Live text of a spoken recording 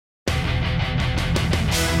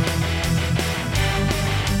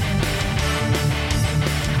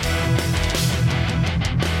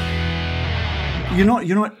You're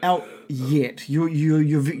not out yet.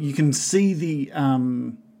 You can see the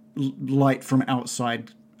light from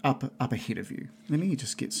outside up ahead of you. Let me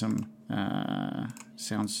just get some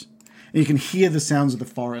sounds. You can hear the sounds of the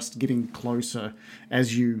forest getting closer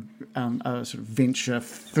as you sort of venture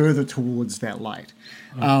further towards that light.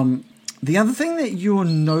 The other thing that you're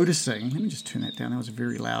noticing, let me just turn that down, that was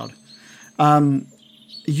very loud.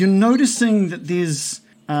 You're noticing that there's,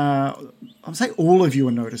 I would say all of you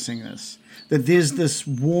are noticing this, that there's this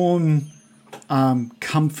warm,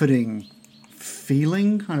 comforting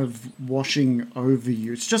feeling kind of washing over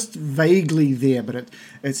you. It's just vaguely there, but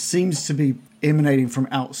it seems to be emanating from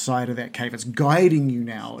outside of that cave. It's guiding you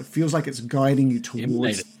now. It feels like it's guiding you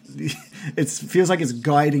towards. It feels like it's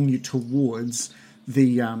guiding you towards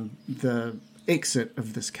the exit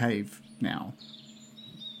of this cave now.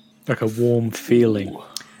 Like a warm feeling.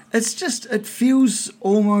 It's just, it feels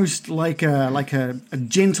almost like a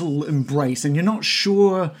gentle embrace, and you're not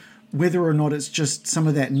sure whether or not it's just some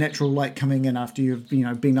of that natural light coming in after you've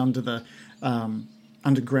been under the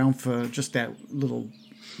underground for just that little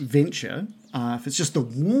venture. If it's just the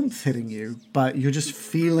warmth hitting you, but you're just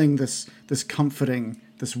feeling this comforting,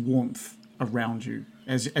 this warmth around you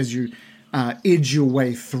as you edge your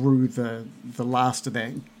way through the last of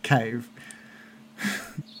that cave.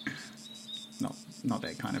 Not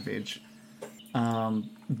that kind of edge.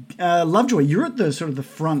 Lovejoy, you're at the sort of the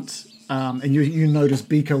front, and you notice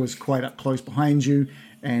Biko is quite up close behind you,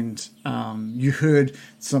 and you heard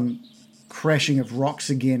some crashing of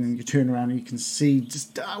rocks again, and you turn around and you can see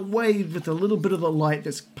just away with a little bit of the light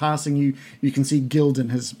that's passing you. You can see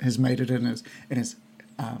Gildan has made it in and is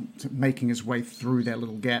making his way through that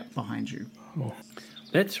little gap behind you. Oh.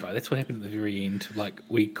 That's right. That's what happened at the very end. Like,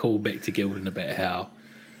 we called back to Gildan about how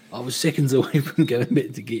I was seconds away from going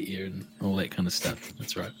back to get you and all that kind of stuff.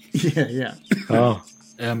 That's right. Yeah. Oh.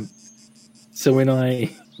 So when I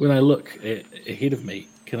look ahead of me,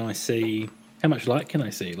 can I see, how much light can I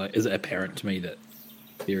see? Like, is it apparent to me that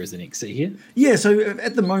there is an exit here? Yeah, so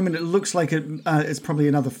at the moment it looks like it's probably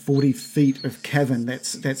another 40 feet of cavern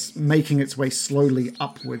that's making its way slowly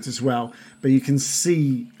upwards as well. But you can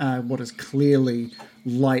see what is clearly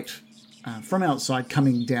light from outside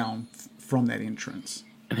coming down from that entrance.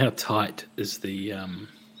 And how tight is the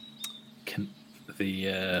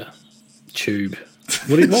tube?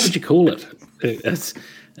 What would you call it? It's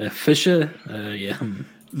a fissure.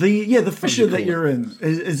 The fissure that you're in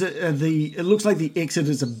is it looks like the exit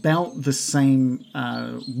is about the same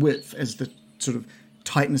width as the sort of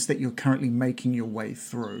tightness that you're currently making your way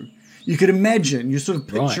through. You could imagine, you're sort of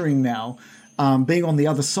picturing now being on the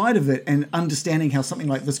other side of it and understanding how something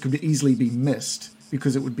like this could easily be missed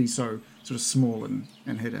because it would be so sort of small and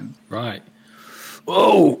hidden. Right.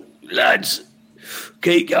 Oh, lads,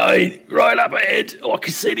 keep going. Right up ahead. Oh, I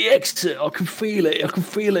can see the exit. I can feel it. I can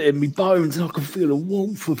feel it in my bones, and I can feel the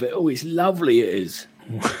warmth of it. Oh, it's lovely. It is.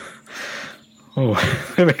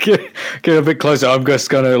 Oh, let me get a bit closer. I'm just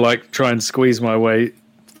going to try and squeeze my way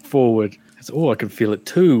forward. I can feel it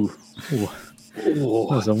too.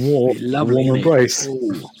 Oh, that's a warm embrace.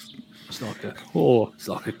 It's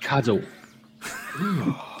like a cuddle.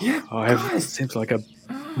 Yeah, it seems like a.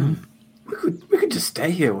 We could just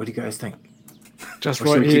stay here. What do you guys think? Just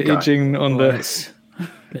right here, edging on the.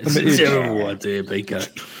 That's a terrible idea, Biko.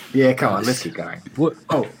 Yeah, come on, let's keep going. What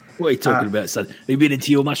are you talking about, son? Have you been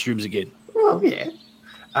into your mushrooms again? Well, yeah.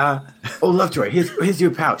 Lovejoy, here's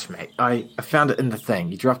your pouch, mate. I found it in the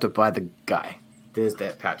thing. You dropped it by the guy. There's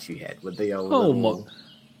that pouch you had with the old.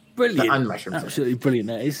 Brilliant! Absolutely brilliant.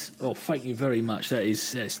 That is. Oh, thank you very much.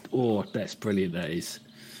 That's brilliant. That is.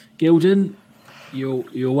 Gildan,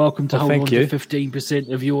 you're welcome to hold on to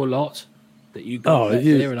 15% of your lot that you got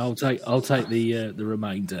there, and I'll take the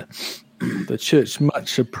remainder. The church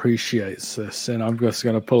much appreciates this, and I'm just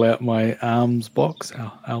going to pull out my alms box,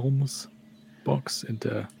 and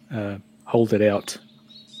hold it out.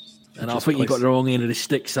 And I think you got the wrong end of the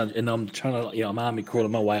stick, son. And I'm trying to, I'm army crawling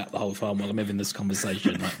my way up the whole time while I'm having this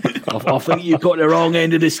conversation. I think you got the wrong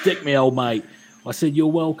end of the stick, me old mate. I said you're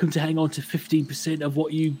welcome to hang on to 15% of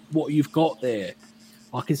what you've got there.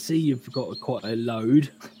 I can see you've got quite a load.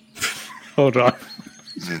 Hold on.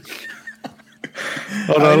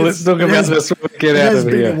 Let's talk about this. Get out of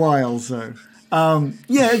here. It's been a while, so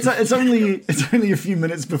it's only a few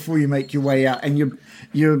minutes before you make your way out, and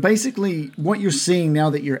you're basically what you're seeing now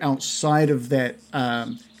that you're outside of that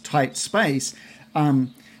tight space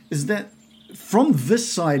is that from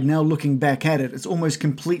this side now looking back at it, it's almost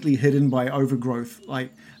completely hidden by overgrowth,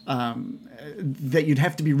 that you'd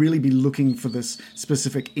have to be looking for this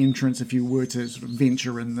specific entrance if you were to sort of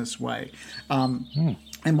venture in this way. And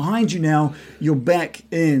behind you now, you're back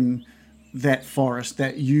in that forest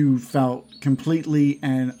that you felt completely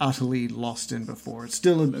and utterly lost in before. It's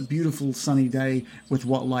still a beautiful sunny day with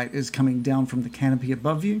what light is coming down from the canopy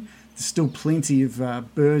above you. There's still plenty of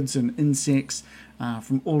birds and insects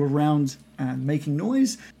from all around making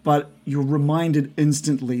noise, but you're reminded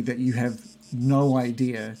instantly that you have no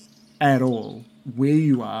idea at all where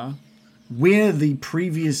you are, where the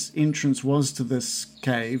previous entrance was to this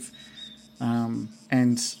cave,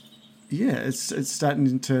 and yeah, it's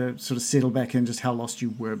starting to sort of settle back in just how lost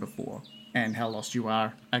you were before and how lost you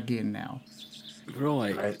are again now.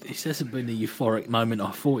 Right. This hasn't been the euphoric moment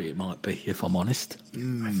I thought it might be, if I'm honest.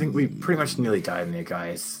 I think we pretty much nearly died in there,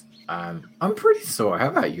 guys. I'm pretty sore. How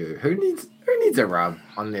about you? Who needs a rub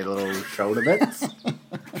on their little shoulder bits?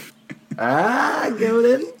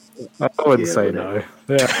 Gilden. I wouldn't say no.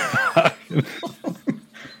 Yeah.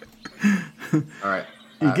 All right.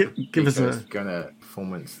 Give us a gonna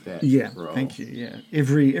performance that. Yeah, roll. thank you. Yeah,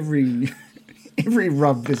 every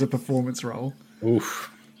rub there's a performance roll.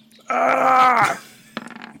 Oof. I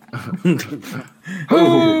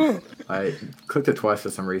clicked it twice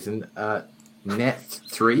for some reason. Nat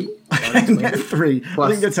 3. Nat 3. Plus, I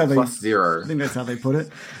think that's how they plus 0. I think that's how they put it.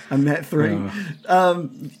 A Nat 3.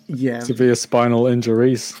 Yeah. Severe spinal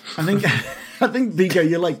injuries. I think Biko,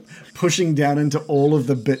 you're like pushing down into all of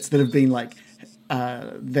the bits that have been like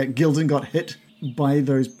that Gilden got hit by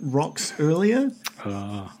those rocks earlier.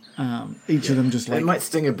 Each of them just like It might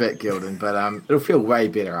sting a bit, Gilden, but it'll feel way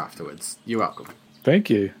better afterwards. You're welcome.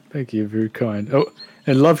 Thank you. Very kind. Oh,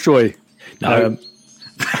 and Lovejoy. No.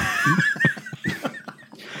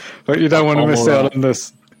 But you don't want to miss out on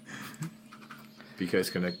this.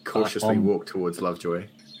 Biko's going to cautiously walk towards Lovejoy.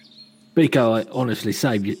 Biko, I honestly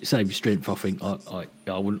save your strength. I think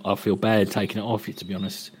I feel bad taking it off you, to be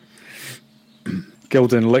honest.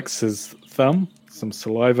 Gilden licks his thumb, some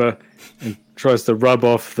saliva, and tries to rub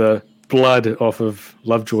off the blood off of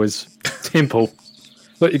Lovejoy's temple.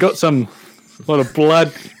 Look, you got a lot of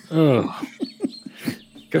blood. Oh.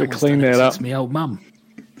 Got to clean that up. It's my old mum.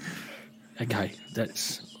 Okay,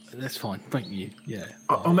 that's fine. Thank you. Yeah,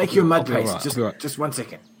 I'll make you a mud paste. Right. Just 1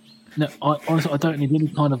 second. No, honestly, I don't need any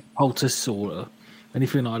kind of poultice or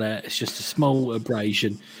anything like that. It's just a small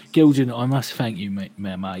abrasion. Gilden, I must thank you, mate,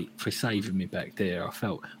 for saving me back there. I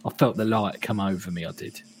felt the light come over me. I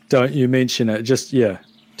did. Don't you mention it. Just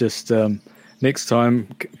next time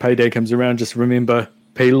payday comes around, just remember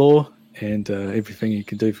P-Law and everything he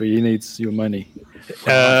can do for you. He needs your money.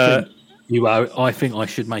 I think I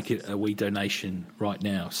should make it a wee donation right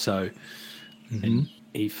now. So and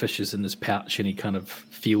he fishes in his pouch and he kind of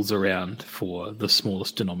feels around for the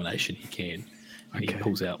smallest denomination he can. And he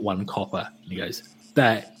pulls out 1 copper and he goes,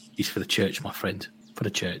 "That is for the church, my friend, for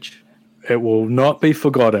the church." It will not be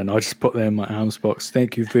forgotten. I just put that in my arms box.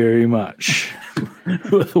 Thank you very much.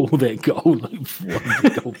 With all that gold, like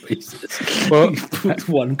 400 gold pieces. Well, He puts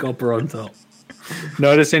 1 copper on top.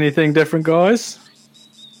 notice anything different, guys?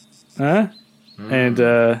 Huh? And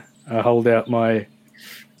I hold out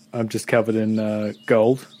I'm just covered in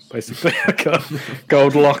gold, basically. I got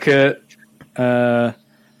gold locket,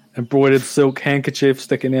 embroidered silk handkerchief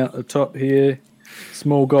sticking out the top here,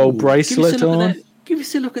 small gold bracelet on. Give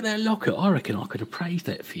us a look at that locket. I reckon I could appraise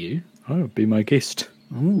that for you. Oh, be my guest.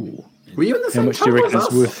 Ooh. Were you in the How same much do you tunnel reckon as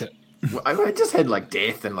it's us? worth it? Well, I just had like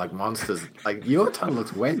death and like monsters. Like your tunnel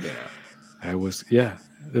looks way better. There was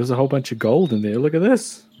a whole bunch of gold in there. Look at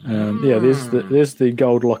this. There's the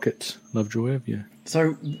gold locket, Lovejoy, of you.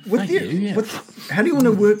 So, how do you want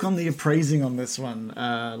to work on the appraising on this one,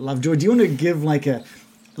 Lovejoy? Do you want to give like an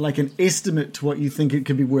estimate to what you think it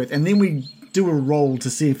could be worth, and then we do a roll to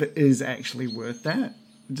see if it is actually worth that?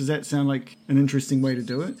 Does that sound like an interesting way to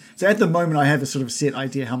do it? So, at the moment, I have a sort of set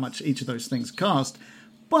idea how much each of those things cost,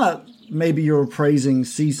 but maybe your appraising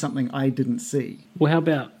sees something I didn't see. Well, how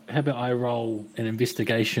about I roll an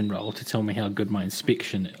investigation roll to tell me how good my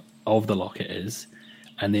inspection of the locket is,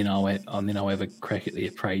 and then I'll have a crack at the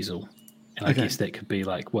appraisal. And I guess that could be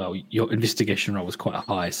like, well, your investigation roll was quite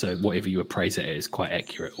high, so whatever you appraise it is quite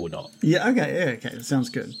accurate or not. Yeah. Okay. That sounds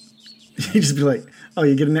good. You just be like, oh,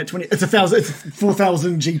 you get a net 20. It's 1,000. It's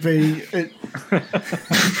 4,000 GP.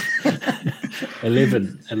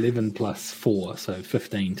 11 plus 4, so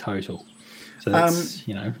 15 total. So that's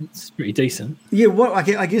it's pretty decent. Yeah.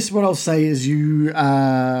 I guess what I'll say is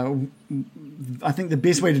I think the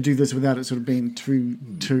best way to do this without it sort of being too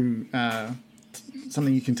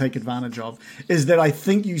something you can take advantage of is that I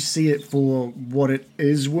think you see it for what it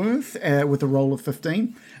is worth with a roll of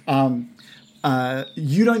 15.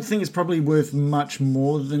 You don't think it's probably worth much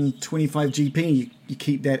more than 25 GP. You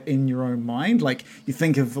keep that in your own mind. Like you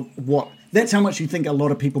think of that's how much you think a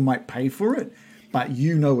lot of people might pay for it. but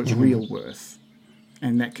you know its real worth,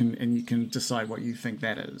 and you can decide what you think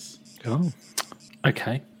that is. Oh,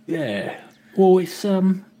 okay, yeah. Well, it's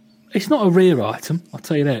not a rare item, I'll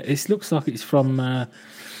tell you that. It looks like it's from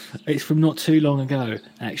not too long ago.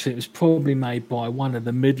 Actually, it was probably made by one of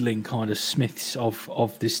the middling kind of smiths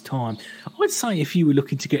of this time. I would say if you were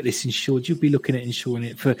looking to get this insured, you'd be looking at insuring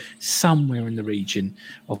it for somewhere in the region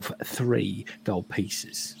of 3 gold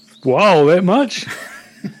pieces. Wow, that much?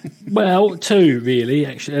 Well, 2 really.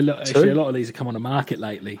 Actually, a lot of these have come on the market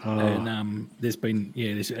lately, and there's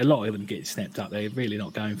a lot of them getting snapped up. They're really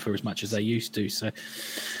not going for as much as they used to. So,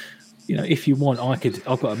 if you want, I've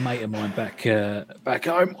got a mate of mine back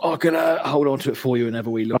home. I could hold on to it for you and have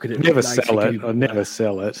a wee look at it. I'd never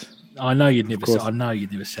sell it. I know you'd never sell. I know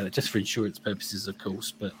you'd never sell it, just for insurance purposes, of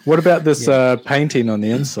course. But what about this painting on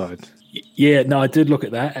the inside? Yeah, no, I did look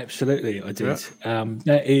at that. Absolutely, I did. Yeah.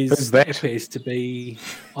 That appears to be.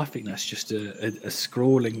 I think that's just a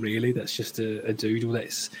scrawling. Really, that's just a doodle.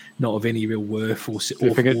 That's not of any real worth or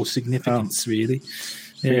significance. Really,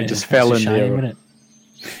 it just fell in there. Isn't it?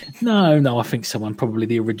 No, I think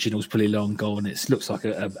the original's pretty long gone. It looks like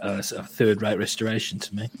a third-rate restoration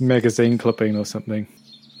to me. Magazine clipping or something.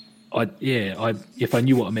 If I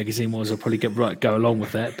knew what a magazine was, I'd probably go along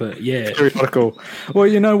with that. But yeah, periodical. Well,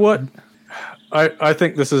 you know what? I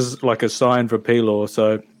think this is like a sign for Pelor.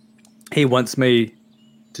 So he wants me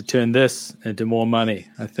to turn this into more money,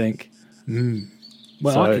 I think.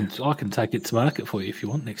 Well, so, I can take it to market for you if you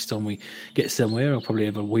want. Next time we get somewhere, I'll probably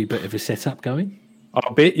have a wee bit of a setup going.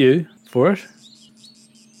 I'll bet you for it.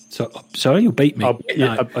 So, sorry, you'll beat me. I'll bet you.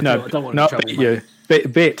 I don't want to bet you.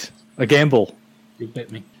 Bet a gamble. You'll bet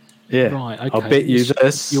me. Yeah, right. Okay. I'll bet you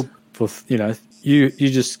this. For you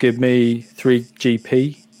just give me 3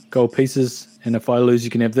 GP gold pieces, and if I lose, you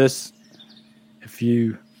can have this. If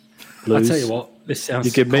you lose, I tell you what, this sounds.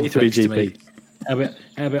 You give me 3 GP.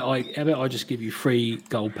 How about I just give you 3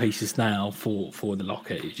 gold pieces now for the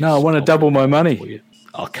locket? No, I want to double my money.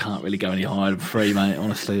 I can't really go any higher than 3, mate.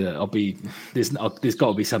 Honestly, there's got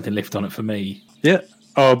to be something left on it for me. Yeah,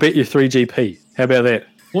 I'll bet you 3 GP. How about that?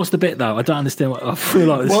 What's the bet though? I don't understand what I feel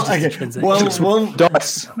like. This is just a transaction.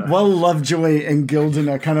 Dice. While Lovejoy and Gildan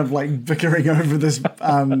are kind of like bickering over this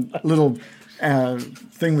little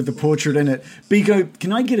thing with the portrait in it, Biko,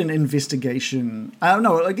 can I get an investigation?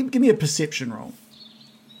 No, give me a perception roll.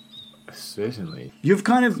 Certainly. You've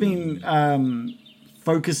kind of been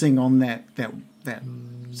focusing on that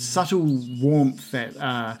subtle warmth,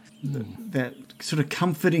 that sort of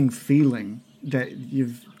comforting feeling that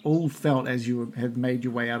you've all felt as you have made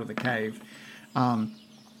your way out of the cave, and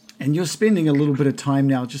you're spending a little bit of time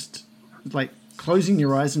now just like closing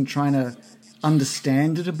your eyes and trying to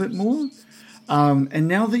understand it a bit more, and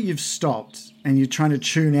now that you've stopped and you're trying to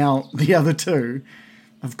tune out the other two,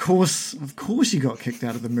 of course you got kicked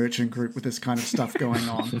out of the merchant group with this kind of stuff going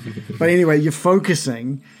on. But anyway, you're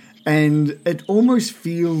focusing and it almost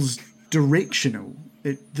feels directional.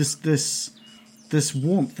 This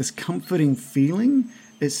warmth, this comforting feeling,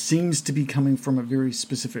 it seems to be coming from a very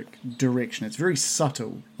specific direction. It's very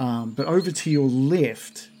subtle. But over to your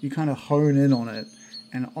left, you kind of hone in on it.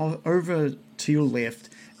 And over to your left,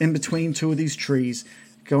 in between 2 of these trees,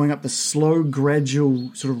 going up the slow,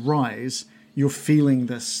 gradual sort of rise, you're feeling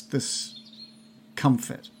this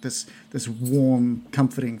comfort, this warm,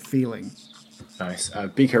 comforting feeling. Nice.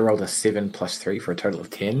 Biko rolled a 7 plus 3 for a total of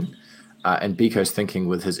 10. And Biko's thinking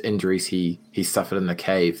with his injuries he suffered in the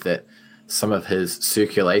cave that some of his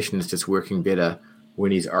circulation is just working better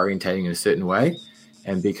when he's orientating in a certain way.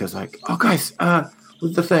 And Biko's like, oh, guys,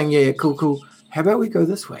 with the thing, yeah, cool. How about we go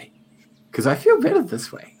this way? Because I feel better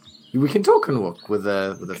this way. We can talk and walk with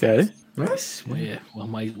the okay. Yes. Well, yeah,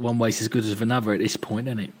 one way's as good as another at this point,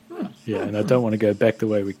 isn't it? Yeah, and I don't want to go back the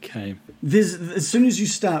way we came. As soon as you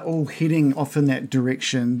start all heading off in that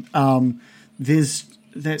direction, there's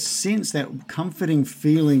that sense, that comforting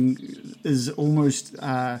feeling is almost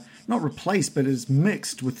not replaced, but is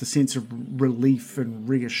mixed with the sense of relief and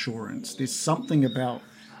reassurance. There's something about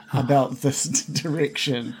this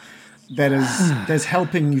direction that's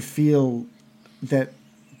helping you feel that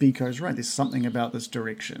Biko's right. There's something about this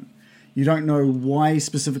direction. You don't know why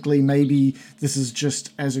specifically. Maybe this is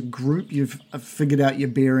just as a group you've figured out your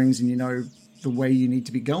bearings and you know the way you need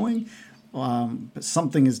to be going. But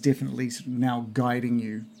something is definitely now guiding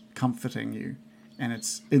you, comforting you, and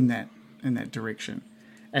it's in that direction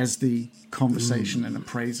as the conversation and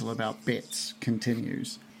appraisal about bets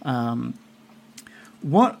continues.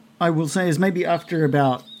 What I will say is maybe after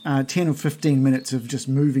about 10 or 15 minutes of just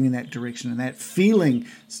moving in that direction and that feeling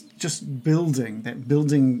just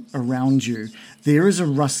building around you, there is a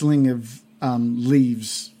rustling of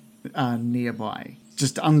leaves nearby,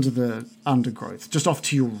 just under the undergrowth, just off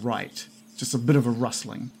to your right. Just a bit of a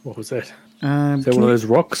rustling. What was that? Is Can that one of those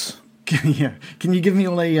rocks? yeah. Can you give me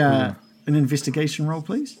all an investigation roll,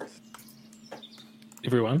 please?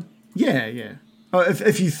 Everyone? Yeah. Oh,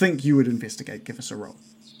 if you think you would investigate, give us a roll.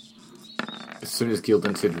 As soon as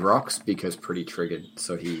Gildan said rocks, Biko's pretty triggered,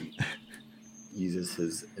 so he uses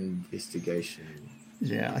his investigation.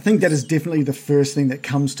 Yeah, I think that is definitely the first thing that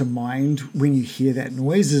comes to mind when you hear that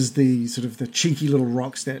noise is the sort of the cheeky little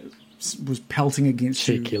rocks that was pelting against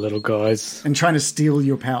you. Cheeky little guys. And trying to steal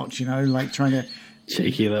your pouch, like trying to...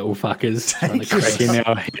 Cheeky little fuckers. Trying to Cracking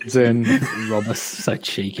our heads in. rob us. So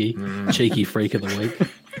cheeky. Cheeky freak of the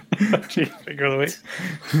week. Cheeky freak of the week.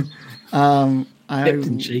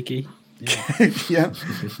 Captain Cheeky. Yeah.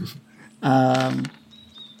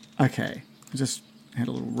 Okay. I just had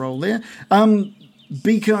a little roll there.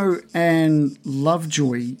 Biko and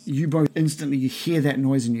Lovejoy, you both instantly you hear that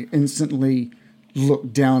noise and you instantly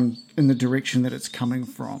look down in the direction that it's coming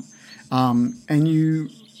from. And you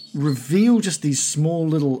reveal just these small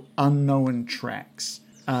little unknown tracks.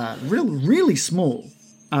 Really small.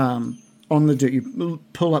 On the dirt, you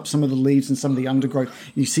pull up some of the leaves and some of the undergrowth.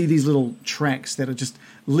 You see these little tracks that are just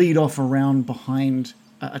lead off around behind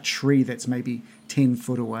a tree that's maybe 10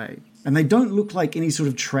 foot away. And they don't look like any sort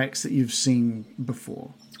of tracks that you've seen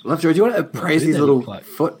before. Lovejoy, do you want to appraise these little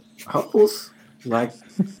foot holes? Like,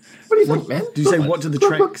 what do you think, man? Do you say, what do the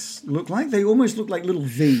tracks look like? They almost look like little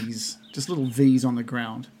V's, just little V's on the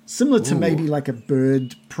ground. Similar to maybe like a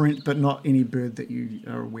bird print, but not any bird that you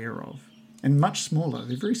are aware of. And much smaller.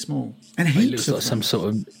 They're very small. And It heaps looks of like them. some sort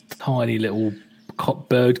of tiny little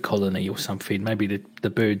bird colony or something. Maybe the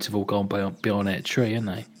birds have all gone beyond that tree,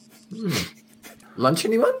 haven't they? Lunch,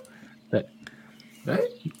 anyone? Right?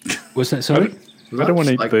 What's that, sorry? I don't want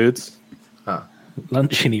to eat birds.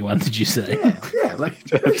 Lunch, anyone, did you say? Yeah, like,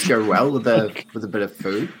 let's go well with a bit of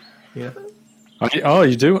food. Yeah. Oh,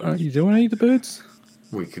 you do? You do want to eat the birds?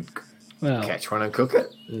 We could Well, catch one and cook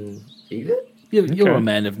it and eat it. you're Okay. a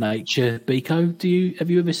man of nature, Biko. Have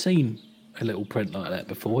you ever seen a little print like that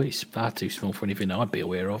before? It's far too small for anything I'd be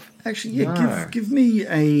aware of. Actually, yeah, No. give me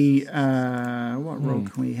a... what roll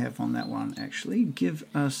can we have on that one, actually? Give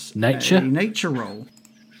us Nature? a nature roll.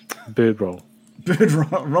 Bird roll. Bird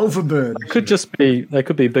roll. Roll for bird. They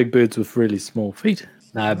could be big birds with really small feet.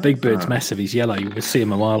 No, Big Bird's massive. He's yellow. You can see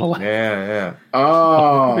him a mile away. Yeah.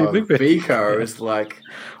 Oh, Big bird. Biko is like,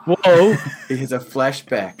 Whoa! he has a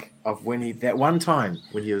flashback of that one time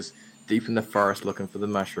when he was deep in the forest looking for the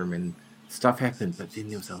mushroom and stuff happened, but then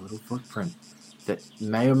there was a little footprint that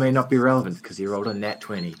may or may not be relevant because he rolled a nat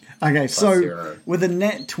 20. Okay, so 0. with a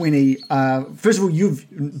nat 20, first of all,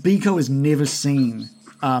 Biko has never seen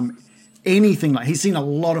anything like... He's seen a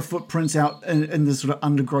lot of footprints out in the sort of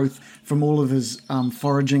undergrowth from all of his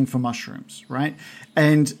foraging for mushrooms, right?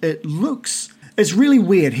 And it's really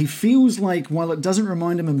weird. He feels like, while it doesn't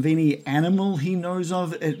remind him of any animal he knows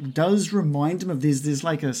of, it does remind him of there's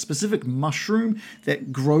like a specific mushroom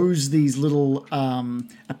that grows these little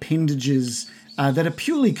appendages that are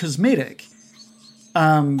purely cosmetic.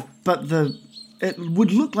 But it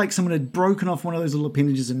would look like someone had broken off one of those little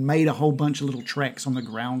appendages and made a whole bunch of little tracks on the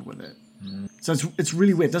ground with it. So it's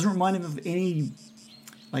really weird. It doesn't remind him of any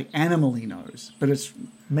like animal he knows, but it's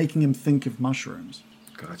making him think of mushrooms.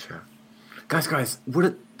 Gotcha. Guys, would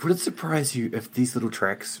it surprise you if these little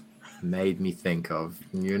tracks made me think of,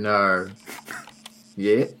 yeah,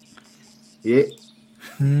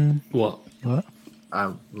 What?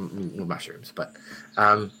 mushrooms, but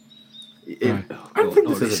I don't think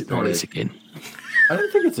this is a Not bird. this again. I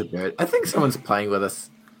don't think it's a bird. I think someone's playing with us,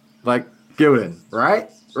 like Gildan, right?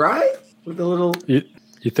 With the little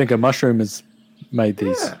You think a mushroom has made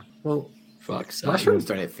these? yeah. Well, Fuck's sake. mushrooms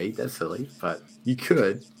don't have feet. That's silly. But you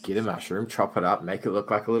could get a mushroom, chop it up, make it look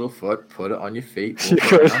like a little foot, put it on your feet. You walk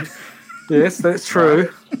could. around. Yes, that's true.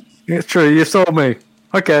 It's true. You sold me.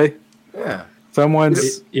 Okay. Yeah.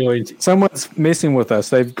 Someone's messing with us.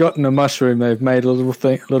 They've gotten a mushroom. They've made a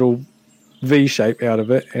little V shape out of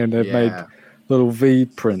it, and they've made little V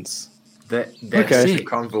prints. That Okay.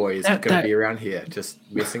 convoy is going to be around here, just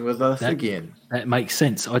messing with us again. That makes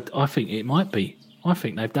sense. I think it might be. I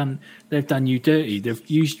think they've done you dirty. They've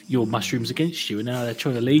used your mushrooms against you, and now they're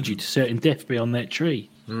trying to lead you to certain death beyond that tree.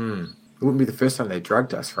 It wouldn't be the first time they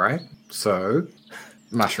drugged us, right? So,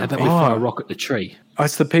 mushroom. How about we throw a rock at the tree? Oh,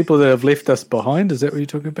 it's the people that have left us behind. Is that what you're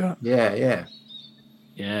talking about? Yeah.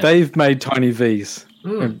 Yeah. They've made tiny V's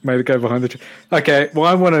and made it go behind the tree. Okay, well,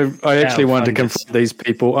 I actually want to confront these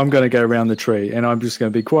people. I'm going to go around the tree, and I'm just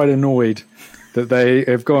going to be quite annoyed that they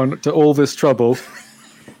have gone to all this trouble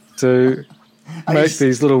to make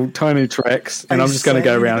these little tiny tracks, and I'm just going to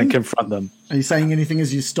go around and anything? confront them. Are you saying anything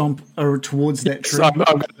as you stomp towards that tree? So I'm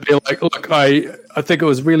going to be like, look, I think it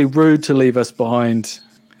was really rude to leave us behind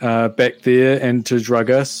back there and to drug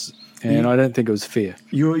us, and I don't think it was fair.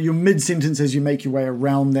 You're mid-sentence as you make your way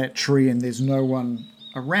around that tree, and there's no one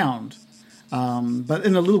around. But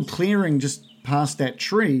in a little clearing just past that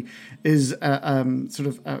tree is sort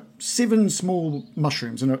of 7 small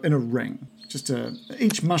mushrooms in a ring.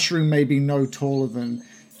 Each mushroom may be no taller than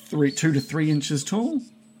 2 to 3 inches tall.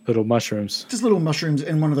 Little mushrooms. Just little mushrooms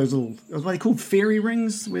in one of those little, what are they called, fairy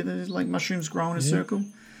rings, where there's like mushrooms grow in a circle.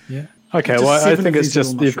 Yeah. Okay, Just well, I 7 think of it's these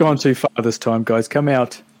just little you've gone too far this time, guys. Come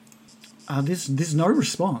out. There's no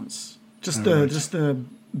response. Just the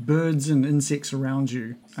birds and insects around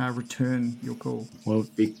you return your call. Well,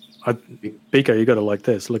 Biko, you got to like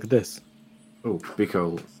this. Look at this. Oh,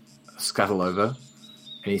 Biko will scuttle over,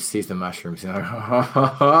 and he sees the mushrooms. He's like,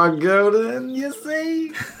 oh, Golden, you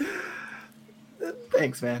see?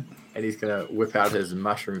 Thanks, man. And he's going to whip out his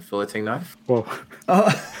mushroom filleting knife. Well,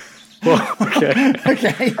 okay.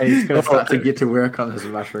 Okay. And he's going to start to get to work on his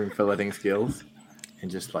mushroom filleting skills. And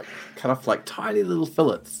just like cut off like tiny little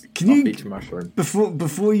fillets off each mushroom.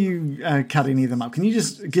 Before you cut any of them up, can you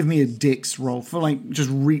just give me a dex roll for like just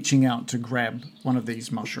reaching out to grab one of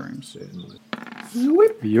these mushrooms?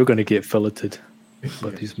 You're going to get filleted by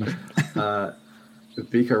these mushrooms.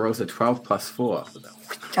 Biko rolls a 12 plus 4.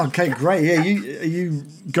 Okay, great. Yeah, you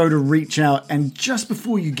go to reach out, and just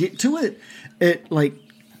before you get to it, it like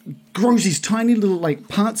grows these tiny little like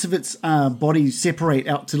parts of its body separate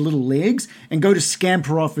out to little legs and go to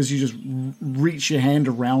scamper off as you just reach your hand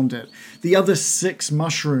around it. The other 6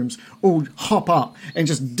 mushrooms all hop up and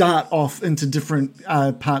just dart off into different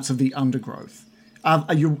parts of the undergrowth.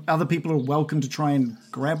 Other people are welcome to try and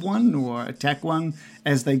grab one or attack one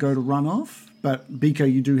as they go to run off. But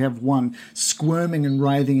Biko, you do have one squirming and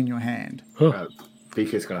writhing in your hand.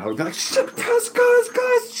 Biko's going to hold like, shit, pass,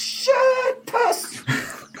 guys, shit, pass.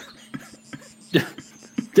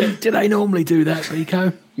 Do they normally do that,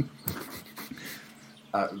 Biko?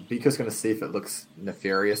 Biko's going to see if it looks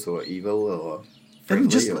nefarious or evil or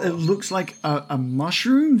friendly. It looks like a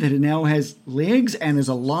mushroom that now has legs and is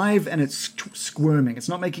alive, and it's squirming. It's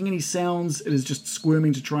not making any sounds. It is just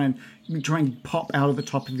squirming to try and pop out of the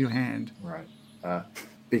top of your hand. Right.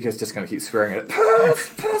 Biko's just going to keep swearing at it. Pass,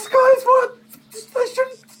 guys, what? They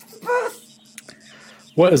shouldn't pass.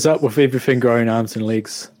 What is up with everything growing arms and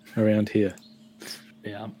legs around here?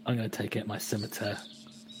 Yeah, I'm going to take out my scimitar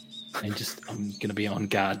and I'm going to be on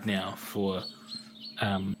guard now for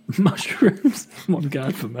mushrooms. I'm on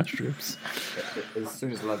guard for mushrooms. As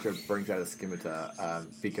soon as Lovejoy brings out a scimitar,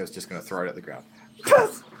 Biko's just going to throw it at the ground.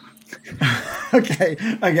 Okay,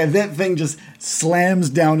 that thing just slams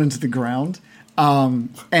down into the ground,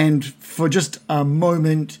 and for just a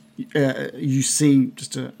moment, you see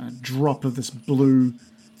just a drop of this blue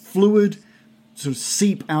fluid sort of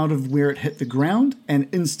seep out of where it hit the ground and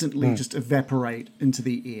instantly just evaporate into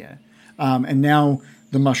the air. And now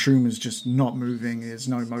the mushroom is just not moving. There's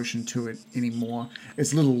no motion to it anymore.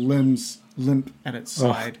 Its little limbs limp at its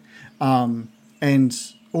side. And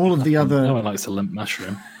all of the other... No one likes a limp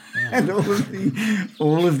mushroom. And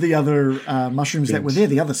all of the other mushrooms that were there,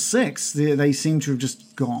 the other 6, they seem to have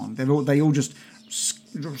just gone. They all just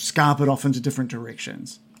scarpered off into different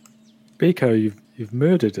directions. Biko, you've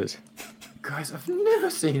murdered it. Guys, I've never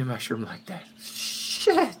seen a mushroom like that.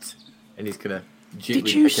 Shit! And he's gonna gently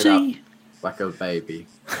Did you pick see? it up like a baby.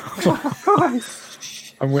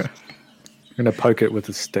 I'm gonna poke it with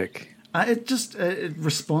a stick. It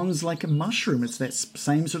responds like a mushroom. It's that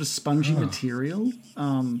same sort of spongy material.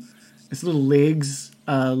 Its little legs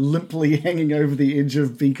limply hanging over the edge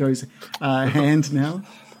of Biko's hand now.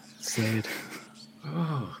 Sad.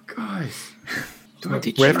 Oh, guys.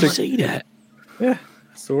 Did you see that? Yeah,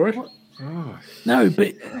 I saw it. Oh, no,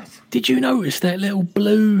 but did you notice that little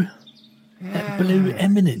blue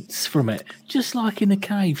eminence from it? Just like in a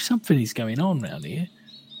cave, something is going on around here.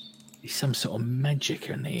 There's some sort of magic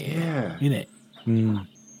in the air, isn't it? What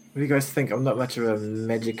do you guys think? I'm not much of a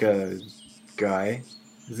magica guy.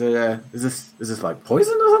 Is this like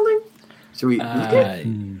poison or something? Should we lick it?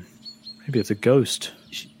 Maybe it's a ghost.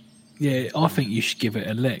 Yeah, I think you should give it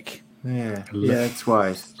a lick. Yeah, that's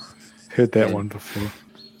wise. Heard that one before.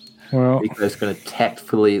 Well, Biko's going to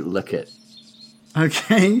tactfully lick it.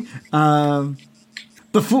 Okay.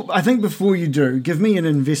 Before you do, give me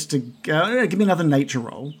another nature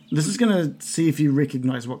roll. This is going to see if you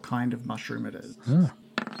recognize what kind of mushroom it is.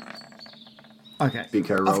 Okay.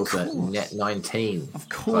 Biko rolls a net 19. Of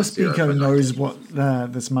course Biko knows what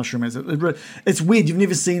this mushroom is. It's weird. You've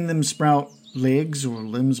never seen them sprout legs or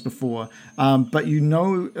limbs before, but you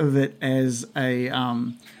know of it as a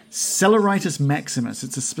Celeritis maximus.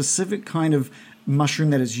 It's a specific kind of mushroom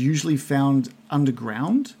that is usually found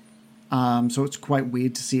underground. So it's quite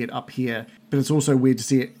weird to see it up here, but it's also weird to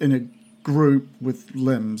see it in a group with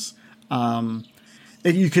limbs.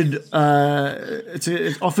 It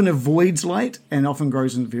often avoids light and often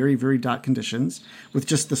grows in very, very dark conditions, with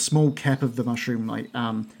just the small cap of the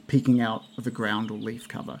mushroom peeking out of the ground or leaf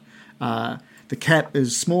cover. The cap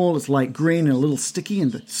is small, it's light green and a little sticky,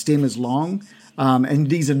 and the stem is long. And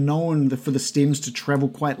these are known for the stems to travel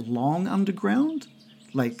quite long underground,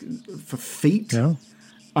 like for feet. Yeah.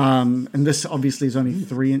 And this obviously is only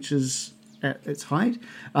 3 inches at its height.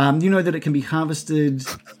 You know that it can be harvested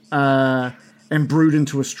and brewed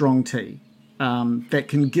into a strong tea that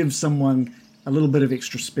can give someone a little bit of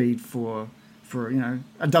extra speed for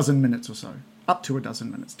a dozen minutes or so, up to a dozen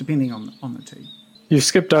minutes, depending on the tea. You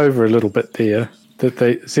skipped over a little bit there.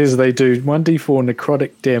 That says they do 1d4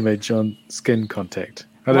 necrotic damage on skin contact.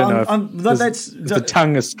 I don't know if that's the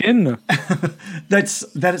tongue of skin. That's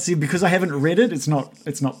because I haven't read it. It's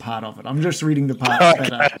not part of it. I'm just reading the part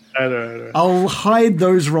that I'll hide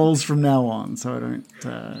those rolls from now on, so I don't.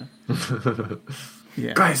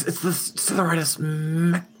 Yeah, guys, it's the Celeritis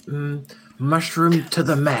mushroom to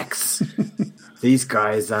the max. These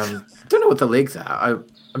guys don't know what the legs are.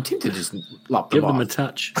 I'm tempted to just lop them Give off. them a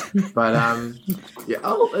touch. But yeah,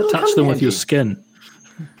 it'll touch them with your skin.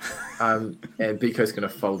 And Biko's going to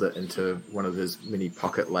fold it into one of his mini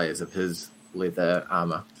pocket layers of his leather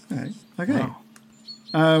armor. Okay.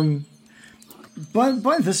 Wow.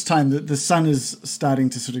 By this time, the sun is starting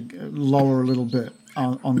to sort of lower a little bit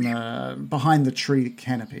on the behind the tree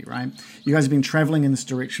canopy. Right, you guys have been traveling in this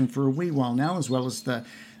direction for a wee while now, as well as the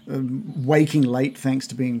waking late thanks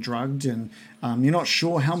to being drugged, and you're not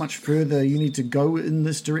sure how much further you need to go in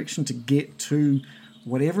this direction to get to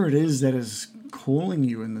whatever it is that is calling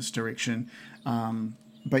you in this direction,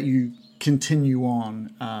 but you continue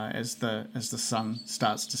on as the sun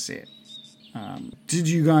starts to set. Did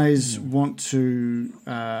you guys want to,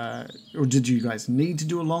 or did you guys need to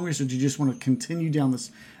do a long rest, or did you just want to continue down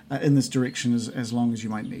this in this direction as long as you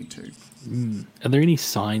might need to? Are there any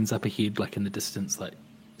signs up ahead, like in the distance, like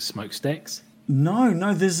smokestacks?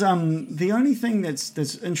 No. There's the only thing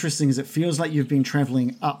that's interesting is it feels like you've been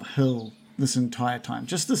traveling uphill this entire time.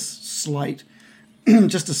 Just a slight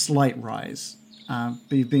rise.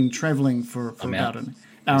 But you've been traveling for about an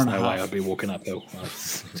hour and a half. No way I'd be walking uphill. I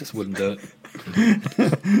just wouldn't do it.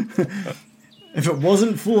 If it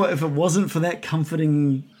wasn't for that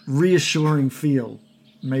comforting, reassuring feel,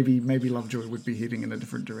 maybe Lovejoy would be heading in a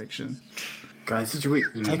different direction. Guys, should we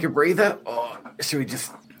take a breather, or should we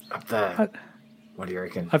just up there? What do you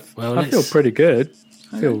reckon? I feel pretty good.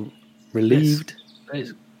 I feel relieved.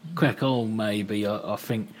 Let's crack on, maybe. I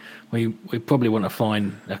think we probably want to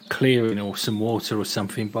find a clearing or some water or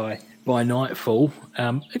something by nightfall.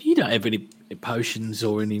 If you don't have any potions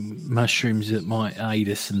or any mushrooms that might aid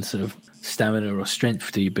us in sort of stamina or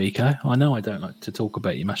strength, do you, Biko? I know I don't like to talk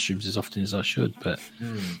about your mushrooms as often as I should, but...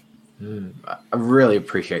 I really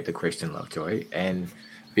appreciate the question, Lovejoy, and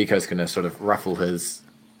Biko's going to sort of ruffle his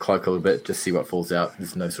cloak a little bit, just see what falls out.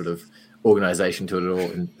 There's no sort of organization to it at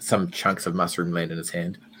all, and some chunks of mushroom land in his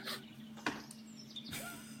hand.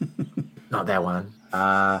 Not that one.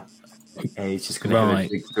 And he's just going to have a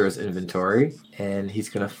dig through his inventory, and he's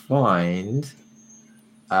going to find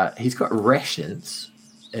he's got rations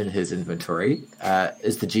in his inventory.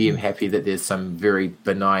 Is the GM happy that there's some very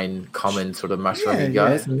benign, common sort of mushroom,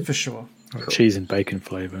 guys? Yeah, for sure. Cool. Cheese and bacon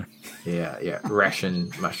flavor. Yeah.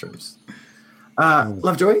 Ration mushrooms.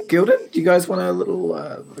 Lovejoy, Gildan, do you guys want a little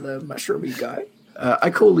mushroomy guy? I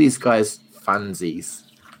call these guys funsies.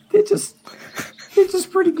 They're just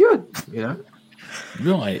pretty good, you know?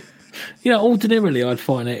 Right. Ordinarily I'd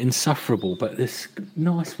find it insufferable, but this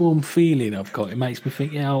nice warm feeling I've got, it makes me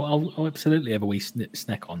think, I'll absolutely have a wee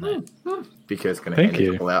snack on that. Because going to hand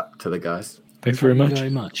it all out to the guys. Thanks very much. Very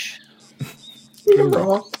much.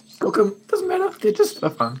 Welcome. Doesn't matter. They're just for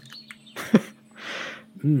fun.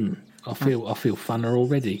 I feel funner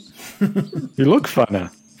already. You look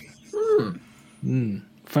funner.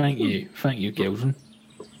 Thank you, Gildan.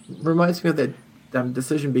 Reminds me of that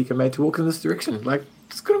decision Beaker made to walk in this direction. Like,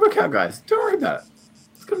 it's going to work out, guys. Don't worry about it.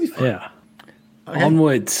 It's going to be fun. Yeah. Okay.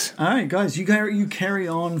 Onwards. All right, guys, you carry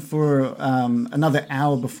on for another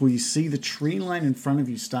hour before you see the tree line in front of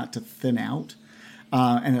you start to thin out,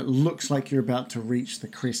 and it looks like you're about to reach the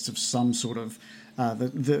crest of some sort of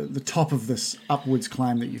the top of this upwards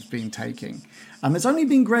climb that you've been taking. It's only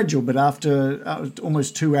been gradual, but after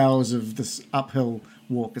almost 2 hours of this uphill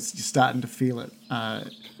walk. You're starting to feel it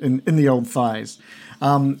in the old thighs.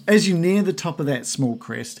 As you near the top of that small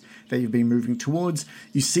crest that you've been moving towards,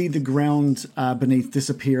 you see the ground beneath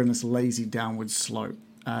disappear in this lazy downward slope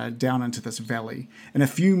down into this valley. And a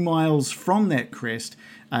few miles from that crest,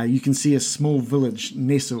 you can see a small village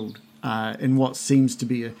nestled in what seems to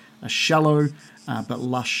be a shallow but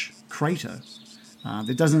lush crater.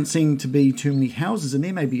 There doesn't seem to be too many houses in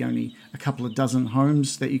there, maybe only a couple of dozen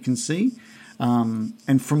homes that you can see.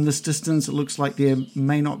 And from this distance, it looks like there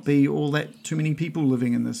may not be all that too many people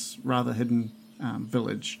living in this rather hidden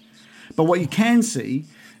village. But what you can see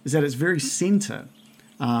is that its very center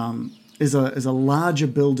is a larger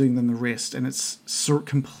building than the rest, and it's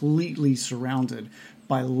completely surrounded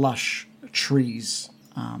by lush trees.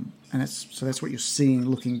 And that's what you're seeing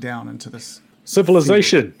looking down into this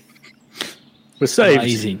civilization. We're saved.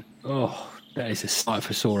 Amazing. Oh, that is a sight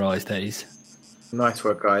for sore eyes, that is. Nice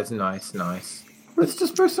work, guys. Nice. Let's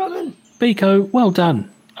just press on in. Biko, well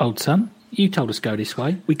done, old son. You told us to go this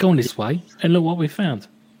way. We've gone this way, and look what we found.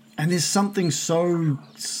 And there's something so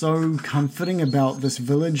comforting about this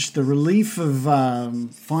village. The relief of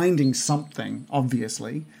finding something,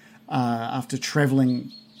 obviously, after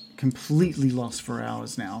traveling completely lost for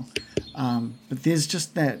hours now. But there's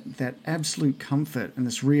just that absolute comfort and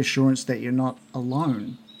this reassurance that you're not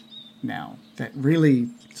alone now. That really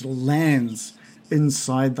sort of lands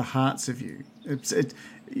inside the hearts of you.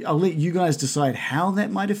 I'll let you guys decide how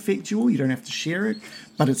that might affect you all. You don't have to share it,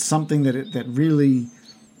 but it's something that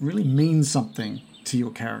really means something to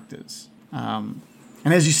your characters. And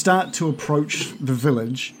as you start to approach the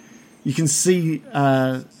village, you can see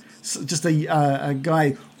just a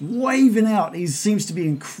guy waving out. He seems to be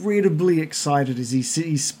incredibly excited as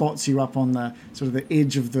he spots you up on the sort of the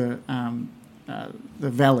edge of the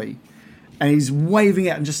valley, and he's waving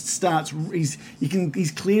out and just starts. He's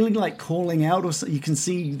clearly like calling out, or so, you can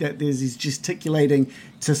see that he's gesticulating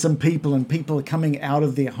to some people, and people are coming out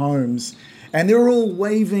of their homes, and they're all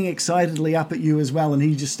waving excitedly up at you as well. And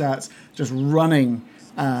he just starts running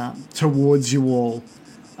towards you all.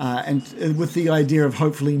 And with the idea of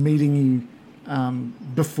hopefully meeting you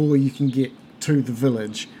before you can get to the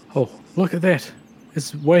village. Oh, look at that.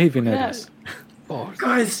 It's waving at us. Oh,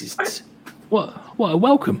 guys. What a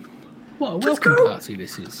welcome. What a welcome party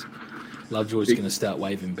this is. Lovejoy's going to start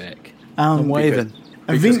waving back. I'm waving.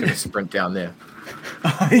 Biko's going to sprint down there.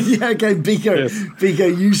 Yeah, okay, Biko. Yes.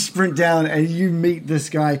 Biko, you sprint down and you meet this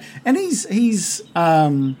guy. And he's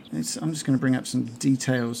I'm just going to bring up some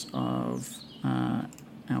details of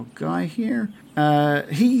our guy here.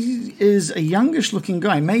 He is a youngish looking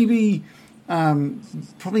guy, maybe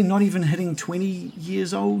probably not even hitting 20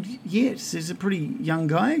 years old yet. He's a pretty young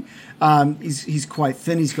guy. He's quite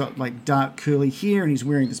thin. He's got like dark curly hair, and he's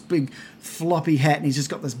wearing this big floppy hat, and he's just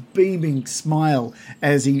got this beaming smile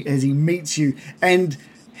as he meets you, and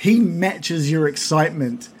he matches your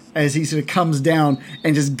excitement as he sort of comes down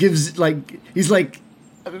and just gives he's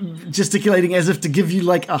gesticulating as if to give you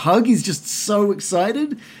like a hug. He's just so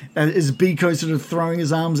excited. Is Biko sort of throwing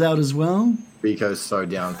his arms out as well? Biko's so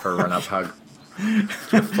down for a run-up hug.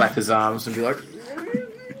 He'll flap his arms and be like,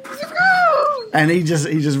 and he just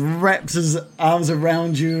wraps his arms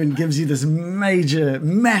around you and gives you this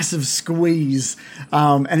massive squeeze.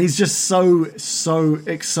 And he's just so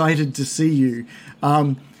excited to see you.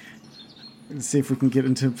 Let's see if we can get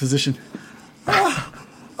into position.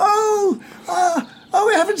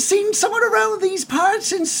 I haven't seen someone around these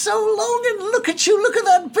parts in so long, and look at you, look at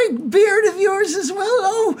that big beard of yours as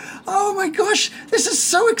well. Oh my gosh, this is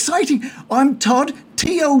so exciting. I'm Todd,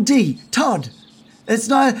 T-O-D, Todd. It's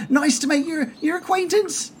nice to make your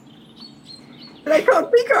acquaintance. They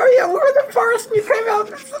called Biko, yeah, we were in the forest and you came out,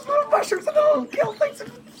 there's some little mushrooms and little kill things.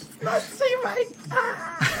 Nice to see you, mate.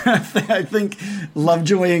 I think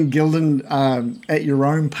Lovejoy and Gildan, at your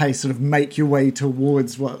own pace, sort of make your way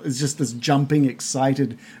towards what is just this jumping,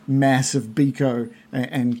 excited mass of Biko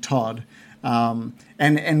and Todd.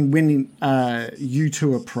 And when you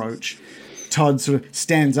two approach, Todd sort of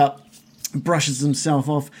stands up, brushes himself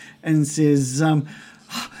off, and says, I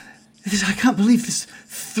can't believe this.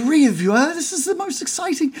 3 of you, this is the most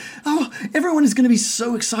exciting. Oh, everyone is going to be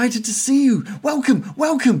so excited to see you. Welcome.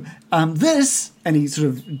 This, and he sort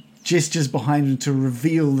of gestures behind him to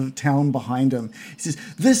reveal the town behind him. He says,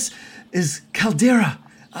 this is Kalderra.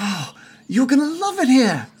 Oh, you're going to love it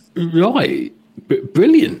here. Right.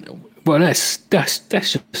 Brilliant. Well, that's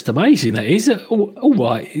just amazing, that is. All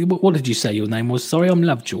right. What did you say your name was? Sorry, I'm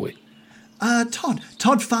Lovejoy.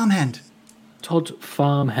 Todd Farmhand. Todd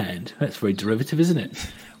Farmhand. That's very derivative, isn't it?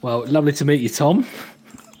 Well, lovely to meet you, Tom.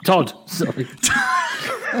 Todd, sorry.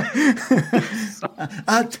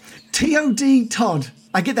 TOD Todd.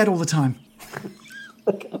 I get that all the time.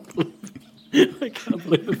 I can't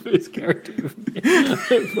believe the first character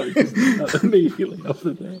immediately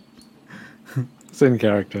after that. It's in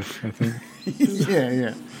character, I think.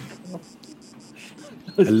 Yeah.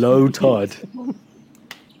 Hello, Todd.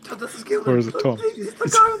 This is good. Or is it Tom? He's the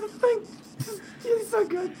guy with the thing. He's so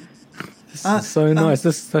good. This is so nice.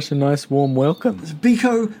 This is such a nice, warm welcome.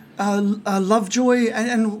 Biko, Lovejoy,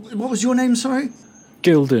 and what was your name, sorry?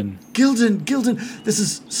 Gildan. Gildan. This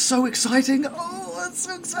is so exciting. Oh, that's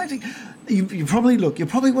so exciting. You're probably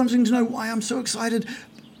wanting to know why I'm so excited.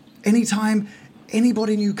 Anytime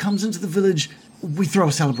anybody new comes into the village, we throw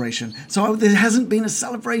a celebration. So there hasn't been a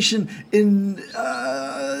celebration in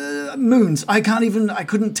moons. I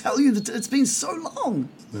couldn't tell you that it's been so long.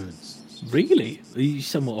 Moons. Really? Are you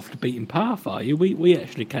somewhat off the beaten path, are you? We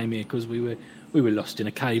actually came here because we were lost in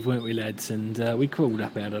a cave, weren't we, lads? And we crawled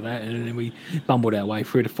up out of that, and then we bumbled our way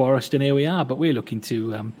through the forest, and here we are. But we're looking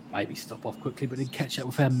to maybe stop off quickly, but then catch up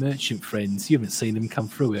with our merchant friends. You haven't seen them come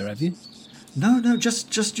through here, have you? No,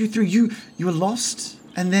 just you three. You were lost,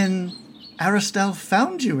 and then Aristel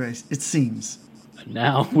found you, it seems.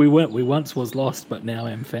 Now, we once was lost, but now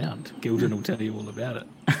am found. Gildan will tell you all about it.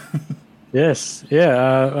 Yes,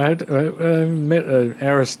 yeah. I met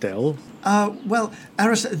Aristel. Well,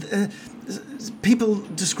 Aristel... people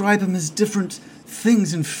describe him as different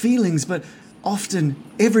things and feelings, but often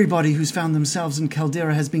everybody who's found themselves in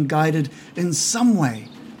Kalderra has been guided in some way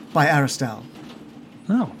by Aristel.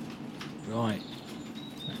 Oh, right.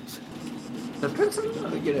 The person? I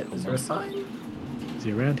don't get it. Is there a sign? Is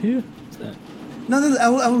he around here? What's that? No,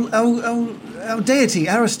 our deity,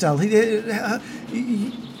 Aristel.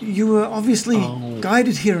 You were obviously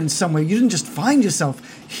guided here in some way. You didn't just find yourself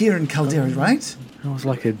here in Kalderra, right? It was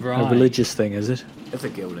like a religious thing, is it? It's a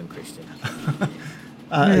Gildan question.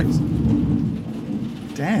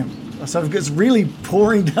 Damn. So it's really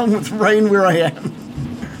pouring down with rain where I am.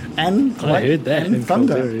 And I heard that. And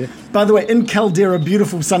thunder. Kalderra, yeah. By the way, in Kalderra,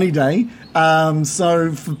 beautiful sunny day.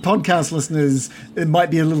 So for podcast listeners, it might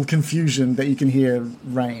be a little confusion that you can hear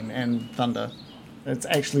rain and thunder. It's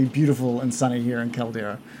actually beautiful and sunny here in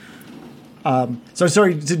Kalderra. So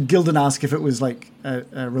sorry, did Gildan ask if it was like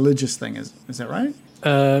a religious thing? Is that right?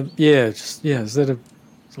 Is that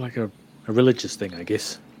it's like a religious thing, I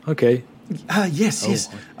guess. Okay. Yes.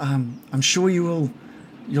 I'm sure you'll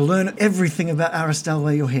learn everything about Aristel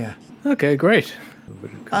while you're here. Okay, great.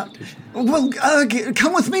 Come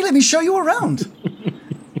with me. Let me show you around.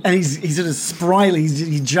 And he's sort of spryly.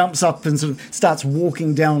 He jumps up and sort of starts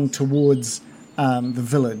walking down towards the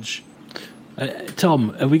village.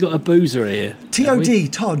 Tom, have we got a boozer here?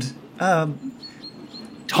 TOD, Todd.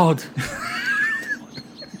 Todd.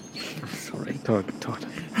 Todd.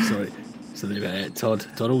 Sorry. Something about it.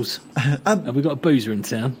 Toddles. Have we got a boozer in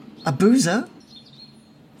town? A boozer?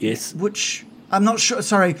 Yes. Which, I'm not sure.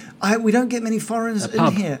 Sorry, we don't get many foreigners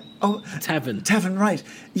in here. Oh, Tavern, right.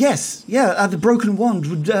 Yes, yeah, the Broken Wand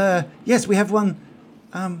would, yes, we have one.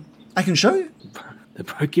 I can show you. The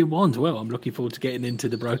Broken Wand. Well, I'm looking forward to getting into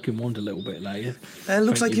the Broken Wand a little bit later. It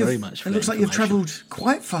looks like you've travelled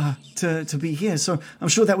quite far to be here, so I'm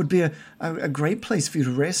sure that would be a great place for you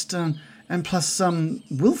to rest. And plus,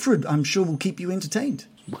 Wilfred, I'm sure, will keep you entertained.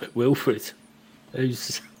 Wilfred?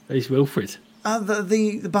 Who's Wilfred?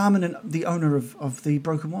 The barman and the owner of the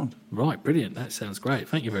Broken Wand. Right, brilliant. That sounds great.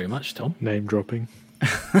 Thank you very much, Tom. Name dropping.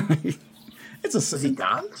 Does he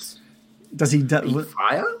dance? Does he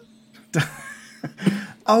fire?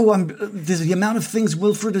 There's the amount of things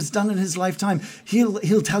Wilfred has done in his lifetime.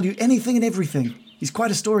 He'll tell you anything and everything. He's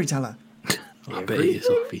quite a storyteller. I bet he is.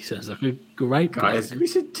 He sounds like a great guy. Guys, we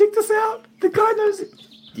should check this out. The guy knows it.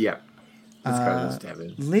 Yeah. Let's go to this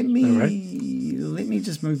tavern. Let me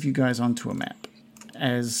just move you guys onto a map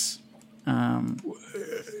as TOD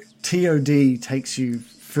takes you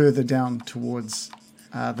further down towards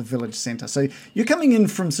the village centre. So you're coming in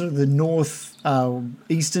from sort of the north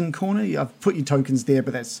eastern corner. I've put your tokens there,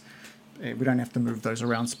 but we don't have to move those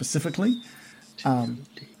around specifically.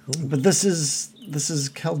 But this is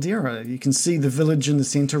Kalderra. You can see the village in the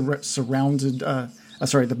centre surrounded.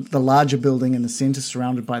 The larger building in the centre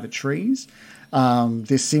surrounded by the trees.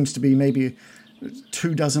 There seems to be maybe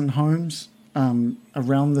 24 homes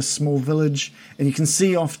around this small village, and you can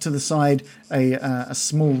see off to the side a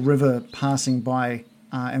small river passing by,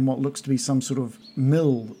 and what looks to be some sort of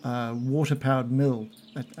mill, water-powered mill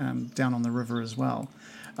down on the river as well.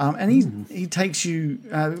 And he takes you.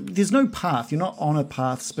 There's no path. You're not on a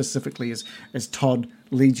path specifically as Todd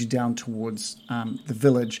leads you down towards the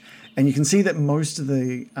village, and you can see that most of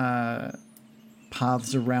the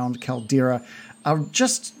paths around Kalderra are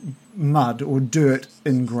just mud or dirt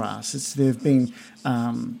in grass. They've been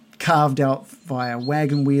carved out via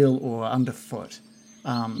wagon wheel or underfoot.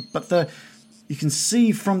 But you can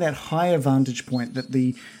see from that higher vantage point that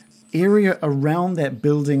the area around that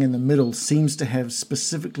building in the middle seems to have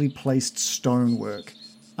specifically placed stonework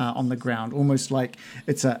on the ground, almost like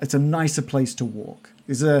it's a nicer place to walk.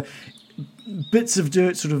 There's bits of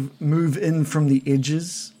dirt sort of move in from the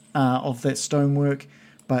edges of that stonework,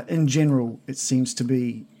 but in general, it seems to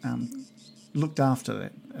be looked after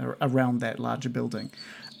around that larger building.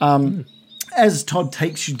 As Todd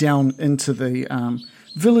takes you down into the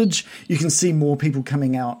village, you can see more people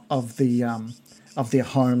coming out of their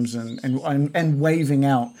homes and waving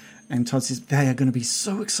out. And Todd says, "They are going to be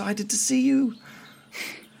so excited to see you."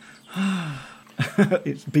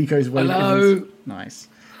 It's Biko's waving. Hello. Nice.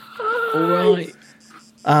 All right.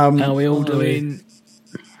 How are we all doing?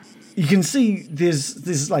 You can see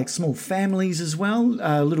there's like small families as well,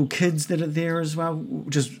 little kids that are there as well,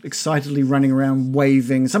 just excitedly running around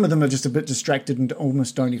waving. Some of them are just a bit distracted and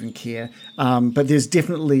almost don't even care. But there's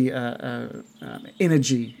definitely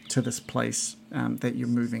energy to this place that you're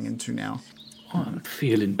moving into now. I'm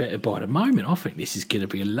feeling better by the moment. I think this is going to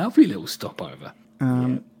be a lovely little stopover.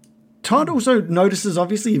 Todd also notices,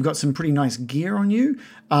 obviously, you've got some pretty nice gear on you.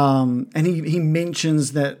 And he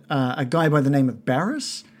mentions that a guy by the name of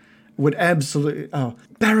Barris would absolutely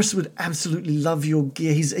love your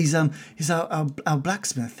gear. He's our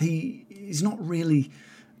blacksmith. He's not really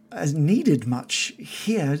needed much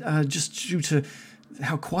here, just due to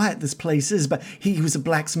how quiet this place is. But he was a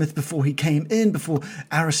blacksmith before he came in, before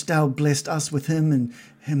Aristal blessed us with him and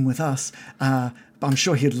him with us. But I'm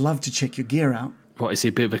sure he'd love to check your gear out. What, is he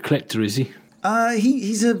a bit of a collector, is he?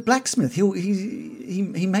 He's a blacksmith.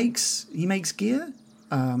 He makes gear,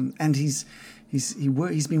 and he's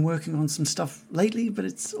been working on some stuff lately, but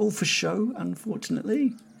it's all for show,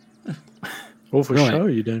 unfortunately. All for show?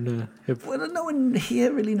 You don't have... Well, no one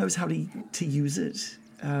here really knows how to use it.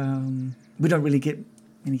 We don't really get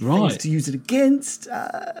any things to use it against.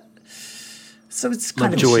 So it's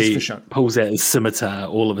kind of just for show. Pulls out his scimitar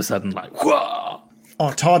all of a sudden, like, whoa!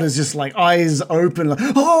 Oh, Todd is just like eyes open, like,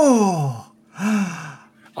 oh!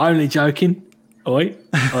 Only joking. Oi,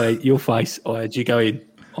 your face. I had you go in.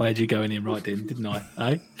 Right then, didn't I?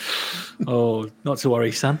 Eh? Oh, not to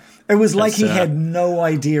worry, son. It was like he had no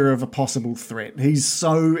idea of a possible threat. He's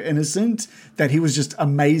so innocent that he was just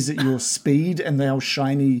amazed at your speed and how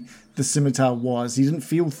shiny the scimitar was. He didn't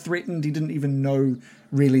feel threatened. He didn't even know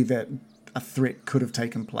really that a threat could have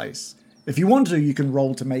taken place. If you want to, you can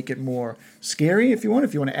roll to make it more scary if you want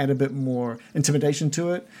to add a bit more intimidation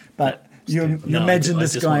to it. But you imagine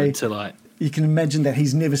this guy... You can imagine that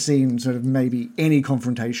he's never seen sort of maybe any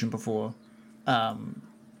confrontation before.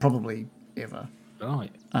 Probably ever.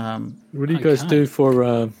 Right. What do you guys do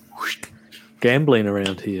for gambling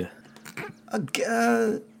around here? I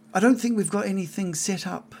don't think we've got anything set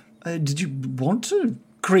up. Did you want to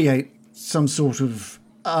create some sort of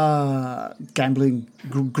gambling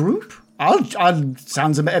group?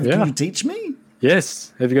 Sounds about. Can you teach me?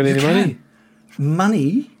 Yes. Have you got any money?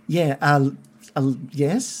 Money? Yeah.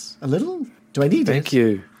 Yes. A little. Do I need it? Thank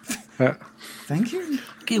you. Thank you.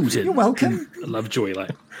 Gilden. You're welcome. I love Joy,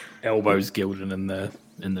 like elbows Gilden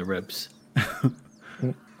in the ribs.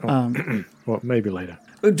 Well, maybe later.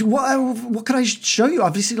 What can I show you?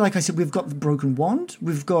 Obviously, like I said, we've got the broken wand.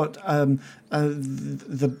 We've got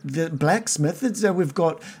the blacksmith. We've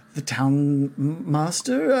got the town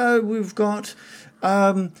master. We've got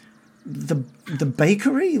the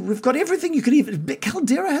bakery. We've got everything you could even...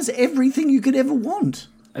 Kalderra has everything you could ever want.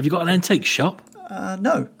 Have you got an antique shop?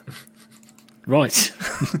 No. Right.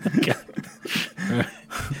 Okay.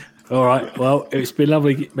 All right. Well, it's been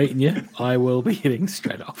lovely meeting you. I will be heading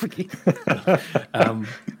straight off again.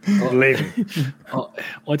 Leaving.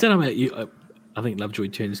 I don't know about you. I think Lovejoy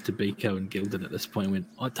turns to Biko and Gilden at this point.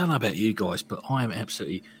 I don't know about you guys, but I am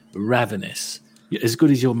absolutely ravenous. As good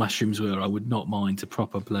as your mushrooms were, I would not mind a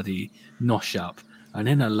proper bloody nosh up and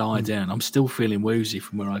then I lie down. I'm still feeling woozy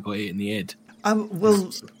from where I got hit in the head.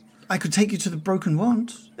 Well, I could take you to the broken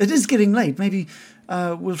wand. It is getting late. Maybe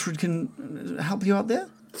Wilfred can help you out there.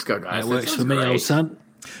 Let's go, guys. That works for me, old son.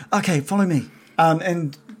 Okay, follow me.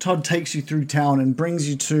 And Todd takes you through town and brings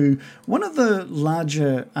you to one of the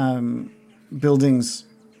larger buildings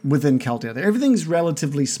within Kalderra. Everything's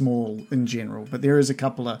relatively small in general, but there is a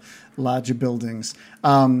couple of larger buildings.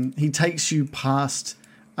 He takes you past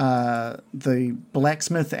the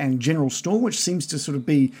blacksmith and general store, which seems to sort of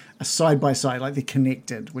be a side-by-side, like they're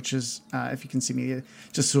connected, which is, if you can see me,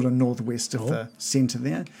 just sort of northwest of the centre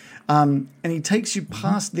there. And he takes you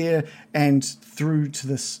past there and through to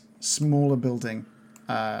this smaller building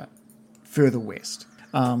further west.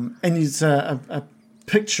 And it's a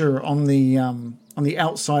picture on the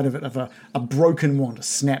outside of it of a broken wand, a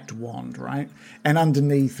snapped wand, right? And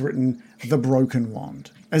underneath written "The Broken Wand,"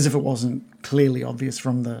 as if it wasn't clearly obvious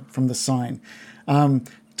from the sign. Todd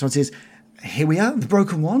says, "Here we are, the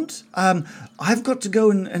broken wand. I've got to go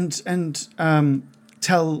and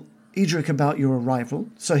tell Edric about your arrival,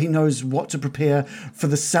 so he knows what to prepare for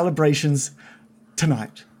the celebrations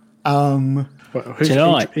tonight." Who's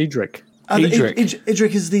Tonight? Edric?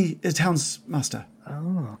 Edric is the town's master.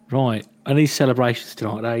 Oh, right. And these celebrations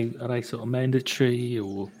tonight, are they sort of mandatory,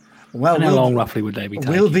 or Well, and how long roughly would they be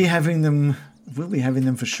taking? We'll be having them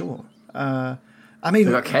for sure. I mean,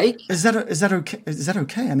 Is that cake? Is that okay? Is that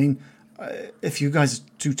okay? I mean, if you guys are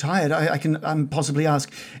too tired, I can possibly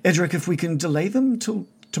ask Edric if we can delay them till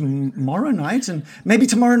tomorrow night, and maybe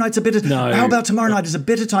tomorrow night's a better. No. How about tomorrow night is a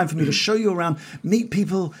better time for me to show you around, meet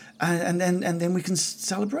people, and then we can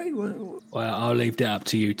celebrate. Well, I'll leave that up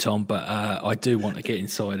to you, Tom. But I do want to get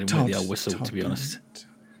inside and with the old whistle, to be honest.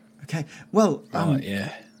 Okay. Well.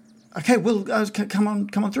 Yeah. Okay, well, come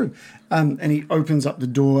on through. And he opens up the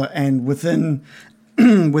door, and within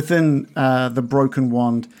the broken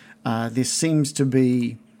wand, there seems to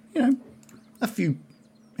be, a few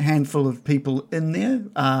handful of people in there,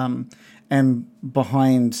 and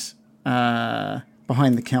behind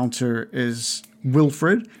the counter is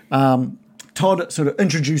Wilfred. Todd sort of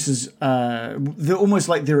introduces. They're almost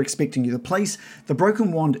like they're expecting you. The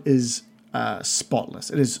broken wand is spotless.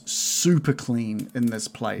 It is super clean in this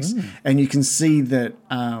place, and you can see that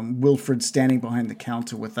Wilfred standing behind the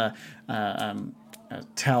counter with a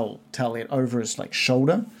towelette over his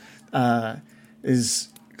shoulder, is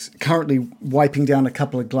currently wiping down a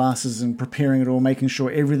couple of glasses and preparing it all, making sure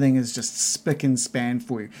everything is just spick and span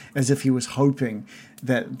for you, as if he was hoping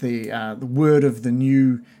that the word of the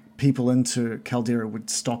new people into Kalderra would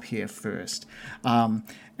stop here first. And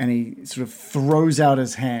he sort of throws out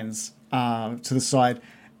his hands to the side,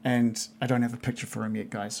 and I don't have a picture for him yet,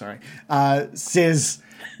 guys, sorry. Says,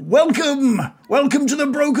 Welcome to the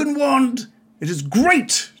Broken Wand. It is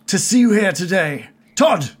great to see you here today.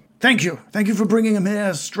 Todd, thank you for bringing him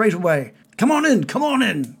here straight away. Come on in.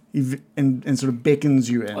 And sort of beckons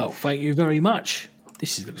you in. Well, thank you very much.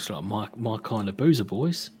 This looks like my kind of boozer,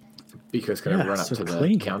 boys. Biko's going to run up to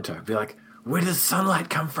the counter and be like, "Where does sunlight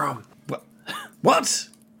come from?" What?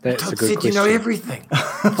 That's Todd a good said question. you know everything.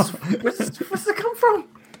 Where's it come from?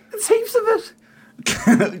 It's heaps of it.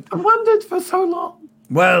 I wondered for so long.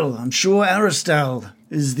 Well, I'm sure Aristal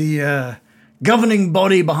is the governing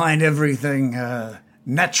body behind everything,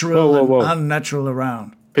 natural Whoa. and unnatural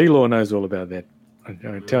around. P-Law knows all about that.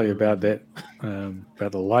 I'll tell you about that,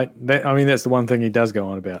 about the light. That's the one thing he does go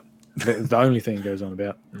on about. That's the only thing he goes on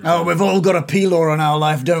about. Oh, we've all got a P-Law in our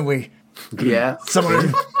life, don't we? Yeah. Someone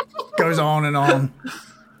who goes on and on.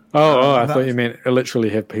 I thought you meant literally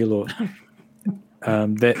have P-Law.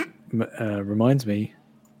 That reminds me,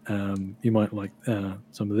 you might like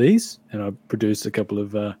some of these, and I produced a couple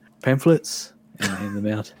of pamphlets and hand them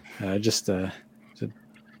out, just to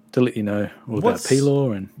let you know all about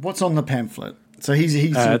P-Law. And what's on the pamphlet? So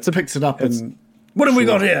he sort of picks it up and... What have we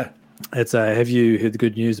got here? It's have you heard the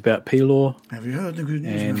good news about P-Law? Have you heard the good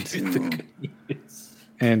news?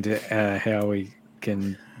 And how we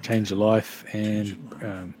can change your life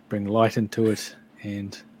and bring light into it,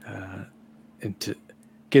 and to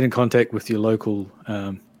get in contact with your local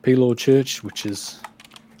P-Law church, which is,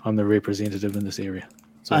 I'm the representative in this area.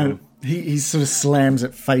 So he sort of slams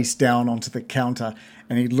it face down onto the counter,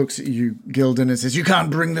 and he looks at you, Gildan, and says, "You can't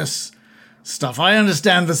bring this stuff. I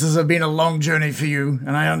understand this has been a long journey for you,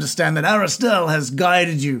 and I understand that Aristal has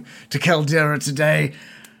guided you to Kalderra today,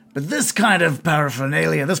 but this kind of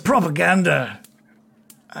paraphernalia, this propaganda...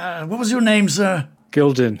 what was your name, sir?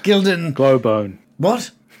 Gildan. Glowbone. What?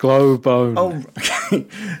 Glowbone. Oh, okay.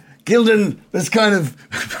 Gildan, this kind of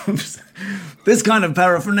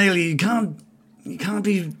paraphernalia, you can't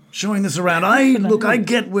be showing this around. I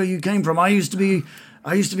get where you came from. I used to be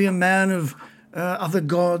a man of other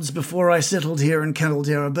gods before I settled here in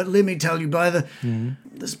Kalderra. But let me tell you,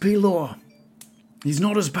 this P-Law, he's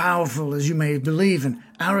not as powerful as you may believe. And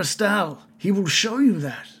Aristal, he will show you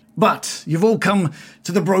that. But you've all come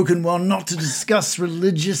to the Broken One not to discuss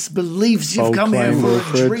religious beliefs. You've come here for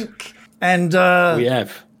a drink. And we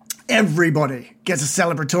have. Everybody gets a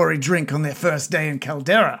celebratory drink on their first day in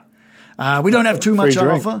Kalderra. We don't have too much on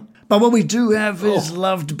offer, but what we do have is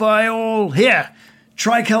loved by all. Here,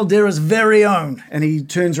 try Kalderra's very own. And he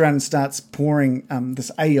turns around and starts pouring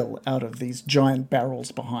this ale out of these giant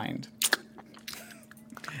barrels behind,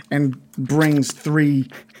 and brings 3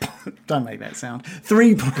 Don't make that sound.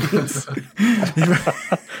 3 pints.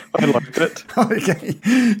 I liked it. Okay.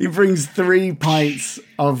 He brings 3 pints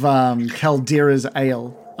of Kalderra's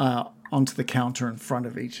ale onto the counter in front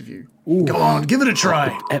of each of you. Ooh. Go on, give it a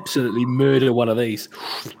try. Absolutely murder one of these.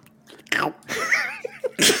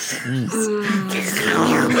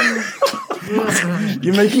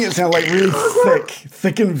 You're making it sound like really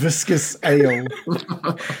thick and viscous ale.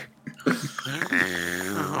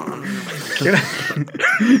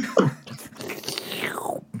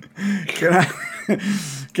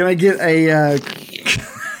 Can I get a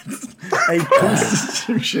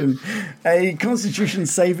constitution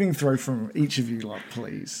saving throw from each of you lot,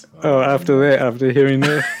 please? Oh, after hearing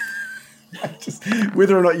that. Just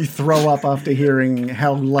whether or not you throw up after hearing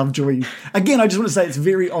how Lovejoy... Again, I just want to say it's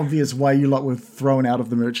very obvious why you lot were thrown out of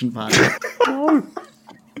the merchant party.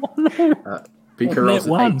 Beaker rolls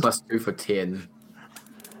an 8 plus 2 for 10.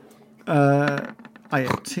 I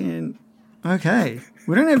have 10. Okay.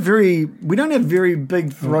 We don't have very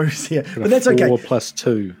big throws here, but that's okay. 4 plus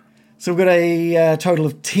 2. So we've got a total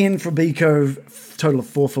of 10 for Biko, total of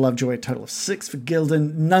 4 for Lovejoy, a total of 6 for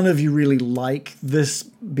Gildan. None of you really like this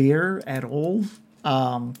beer at all.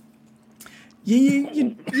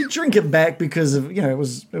 You drink it back because of it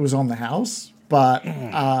was on the house, but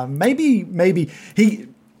maybe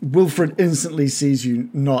Wilfred instantly sees you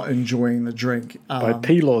not enjoying the drink. By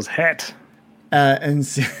Pelor's hat. And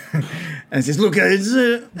says, "Look,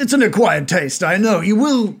 it's an acquired taste. I know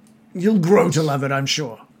you'll grow to love it. I'm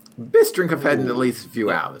sure." Best drink I've had in at least a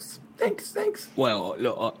few hours. Thanks. Well,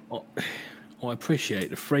 look, I appreciate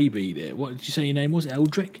the freebie there. What did you say your name was?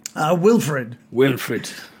 Eldrick? Wilfred.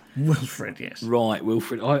 Wilfred, yes. Right,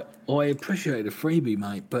 Wilfred. I appreciate the freebie,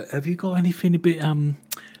 mate, but have you got anything a bit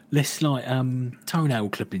less like toenail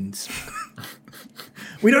clippings?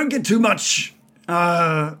 We don't get too much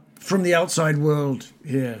from the outside world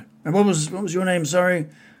here. And what was your name? Sorry,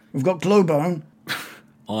 we've got Glowbone.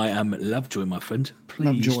 I am Lovejoy, my friend.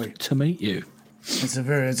 Pleased to meet you. It's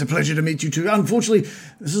a pleasure to meet you too. Unfortunately,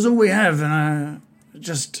 this is all we have, and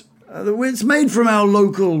it's made from our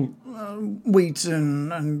local wheat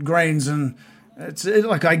and grains, and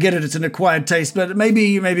I get it. It's an acquired taste, but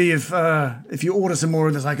maybe if you order some more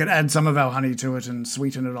of this, I could add some of our honey to it and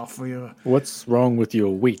sweeten it off for you. What's wrong with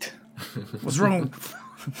your wheat? What's wrong?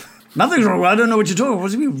 Nothing's wrong. I don't know what you're talking about.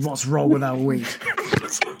 What do you mean, what's wrong with our wheat?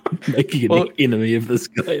 Making an enemy of this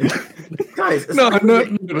guy. Guys, No.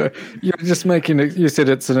 You're just making it. You said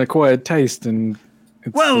it's an acquired taste, and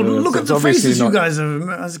look at the faces not, you guys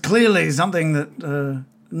are. It's clearly something that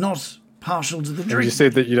not partial to the drink. And you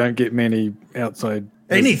said that you don't get many outside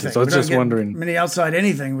anything. So I was just wondering. Many outside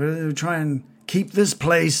anything. We try and keep this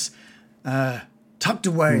place tucked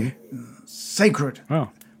away, sacred. Oh.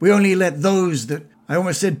 We only let those that I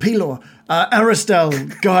almost said Pelor,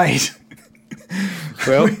 Aristel guide.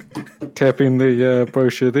 Well, tapping the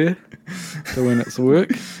brochure there, doing its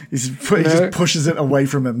work. He just pushes it away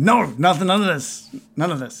from him. No, none of this.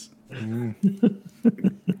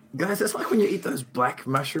 Guys, it's like when you eat those black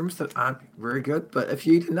mushrooms that aren't very good, but if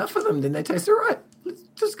you eat enough of them, then they taste all right. Let's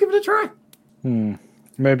just give it a try.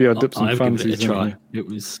 Maybe I'll dip some I've given it a try. in It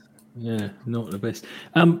was, not the best.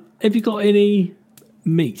 Have you got any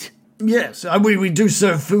meat? Yes, we do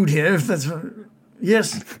serve food here. If that's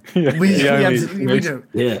yes, we do.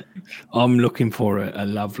 Yeah, I'm looking for a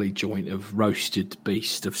lovely joint of roasted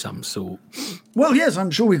beast of some sort. Well, yes, I'm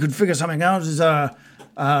sure we could figure something out. Is a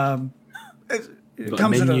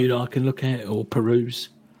menu that I can look at or peruse.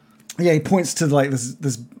 Yeah, he points to like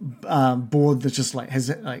this board that just like has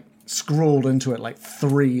like scrawled into it like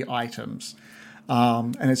 3 items,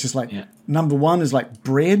 and it's just like number 1 is like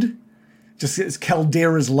bread. Just it's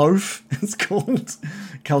Kalderra's loaf. It's called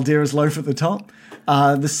Kalderra's loaf at the top.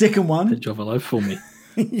 The second one. Did you have a loaf for me?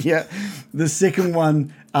 Yeah. The second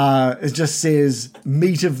one it just says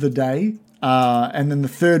meat of the day. And then the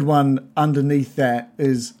third one underneath that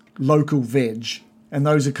is local veg. And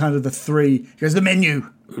those are kind of the 3. Here's the menu.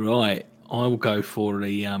 Right. I will go for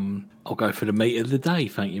the meat of the day.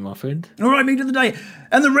 Thank you, my friend. All right, meat of the day.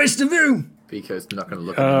 And the rest of you. Biko's not going to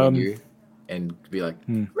look at the menu and be like,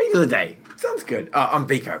 meat of the day. Sounds good. I'm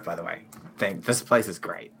Biko, by the way. This place is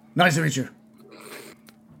great. Nice to meet you.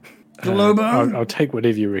 Glowbone? I'll take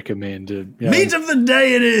whatever you recommend. Meat of the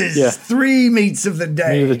day it is. Yeah. 3 meats of the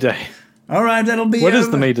day. Meat of the day. All right, that'll be What is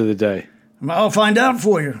the meat of the day? I'll find out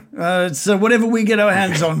for you. It's whatever we get our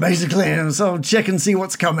hands on, basically. And so I'll check and see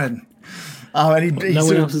what's coming. And no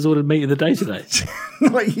one else has ordered meat of the day today.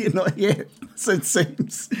 Not yet. So it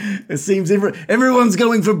seems everyone's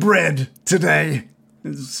going for bread today.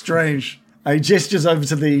 It's strange. He gestures over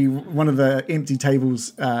to one of the empty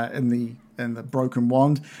tables in and the broken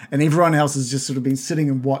wand, and everyone else has just sort of been sitting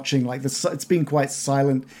and watching. Like it's been quite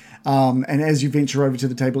silent. And as you venture over to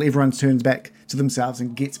the table, everyone turns back to themselves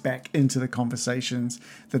and gets back into the conversations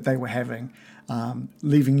that they were having,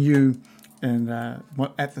 leaving you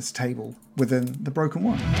at this table within the broken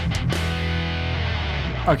wand.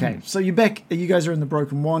 Okay, so you're back. You guys are in the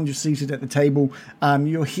broken wand. You're seated at the table.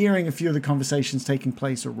 You're hearing a few of the conversations taking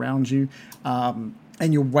place around you, and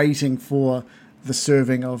you're waiting for the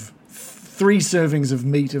serving of 3 servings of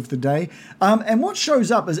meat of the day. And what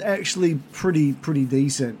shows up is actually pretty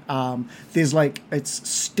decent. There's it's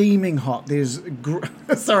steaming hot. There's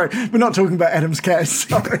sorry, we're not talking about Adam's cat.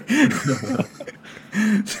 Sorry.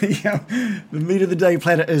 The meat of the day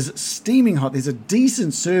platter is steaming hot. There's a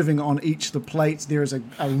decent serving on each of the plates. There is a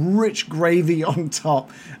rich gravy on top,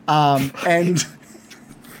 and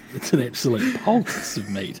it's an absolute pulse of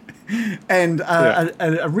meat. And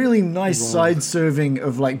a really nice side serving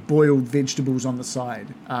of boiled vegetables on the side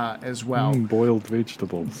as well. Boiled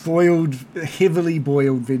vegetables. Heavily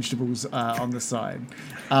boiled vegetables on the side.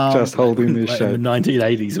 Just holding this shape. In the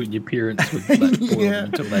 1980s, when your parents would boil them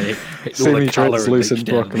until they hit all the colour semi-translucent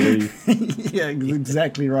broccoli. Yeah,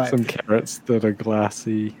 exactly right. Some carrots that are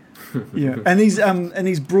glassy. Yeah, and he's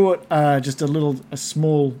brought just a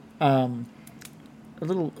small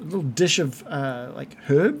little dish of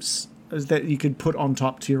herbs that you could put on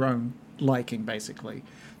top to your own liking, basically.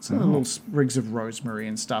 Some little sprigs of rosemary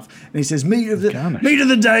and stuff. And he says, meat of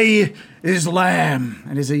the day is lamb.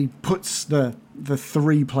 And as he puts the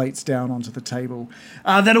 3 plates down onto the table,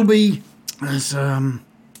 that'll be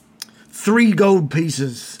 3 gold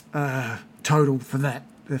pieces total for that.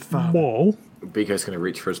 Whoa. Biko's going to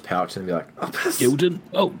reach for his pouch and be like, "Oh, piss." Gildan?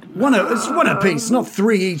 Oh, it's one a piece, not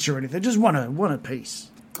 3 each or anything. Just one a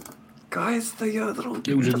piece. Guys, the little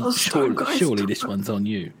Gildan, surely this one's on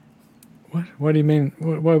you. What do you mean?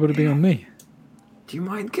 Why would it be on me? Do you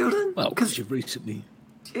mind, Gildan? Well, because you've recently...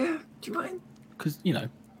 Yeah, do you mind? Because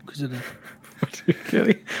of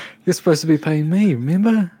the... You're supposed to be paying me,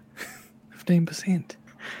 remember? 15%.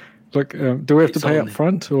 Look, do we have to pay up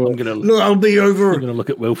front? Or? I'll be over... I'm going to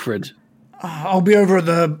look at Wilfred. I'll be over at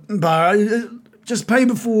the bar. Just pay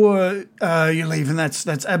before you leave, and that's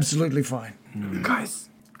absolutely fine. Guys,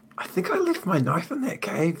 I think I left my knife in that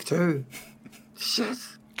cave too. Shit.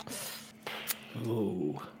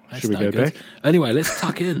 Oh, should we go back? Anyway, let's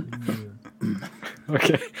tuck in.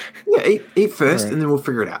 Okay. Yeah, eat first, and then we'll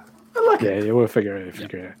figure it out. Yeah, we'll figure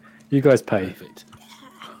it out. You guys pay. Perfect.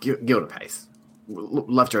 Gildan pays.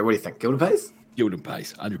 Lovejoy, what do you think? Gildan pays? Gildan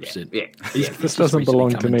pays, 100%. Yeah. This doesn't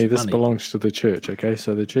belong to me. This belongs to the church, okay?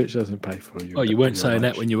 So the church doesn't pay for you. Oh, you weren't saying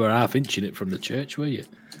that when you were half-inching it from the church, were you?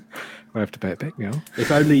 I have to pay it back now. If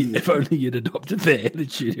only you'd adopted their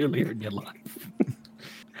attitude earlier in your life.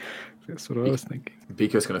 That's what I was thinking.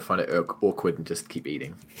 Biko's going to find it awkward and just keep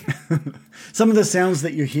eating. Some of the sounds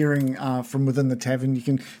that you're hearing from within the tavern, you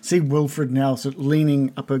can see Wilfred now sort of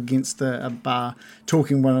leaning up against a bar,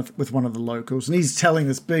 talking with one of the locals, and he's telling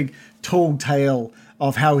this big, tall tale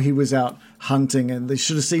of how he was out hunting, and they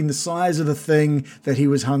should have seen the size of the thing that he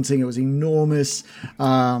was hunting. It was enormous.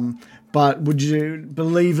 But would you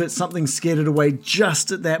believe it? Something scared it away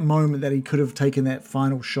just at that moment that he could have taken that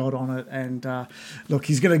final shot on it. And look,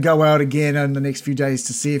 he's going to go out again in the next few days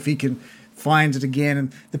to see if he can find it again.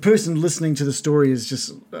 And the person listening to the story is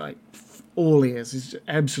just all ears. He's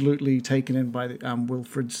absolutely taken in by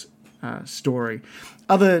Wilfred's story.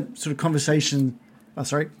 Other sort of conversation. Oh,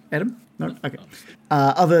 sorry, Adam? No? Okay.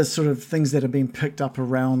 Other sort of things that have been picked up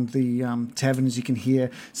around the tavern, as you can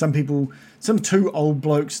hear. Some 2 old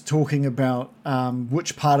blokes talking about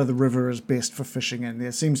which part of the river is best for fishing in.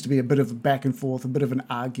 There seems to be a bit of a back and forth, a bit of an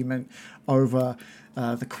argument over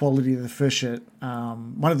the quality of the fish.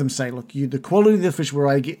 One of them say, look, the quality of the fish where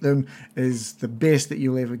I get them is the best that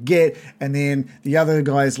you'll ever get. And then the other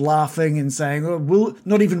guy's laughing and saying, oh,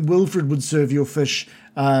 not even Wilfred would serve your fish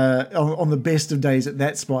on the best of days at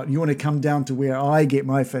that spot. You want to come down to where I get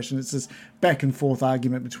my fish. And it's this back and forth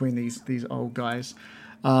argument between these old guys.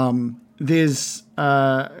 There's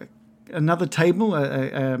another table,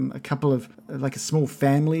 a couple of, like a small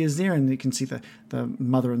family is there, and you can see the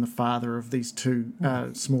mother and the father of these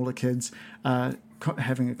 2 smaller kids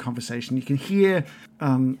having a conversation. You can hear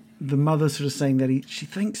the mother sort of saying that she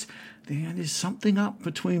thinks there's something up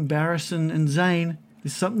between Barris and Zane.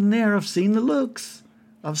 There's something there. I've seen the looks.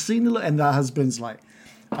 And the husband's like,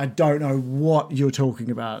 I don't know what you're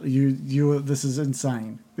talking about. This is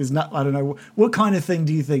insane. There's not. I don't know what kind of thing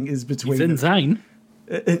do you think is between. It's insane.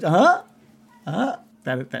 That's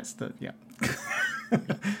the yeah.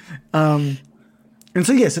 And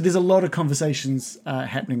so, so there's a lot of conversations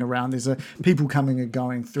happening around. There's people coming and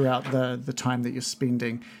going throughout the time that you're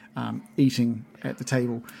spending eating at the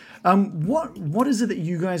table. What is it that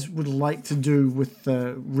you guys would like to do with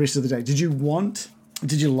the rest of the day? Did you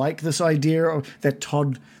like this idea that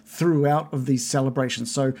Todd threw out of these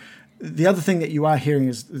celebrations? So the other thing that you are hearing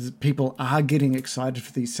is people are getting excited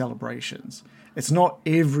for these celebrations. It's not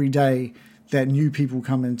every day that new people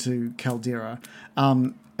come into Kalderra.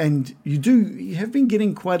 And you have been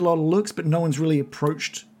getting quite a lot of looks, but no one's really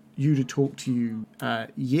approached you to talk to you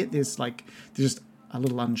yet. They're just a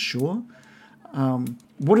little unsure.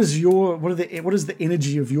 What is the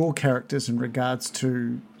energy of your characters in regards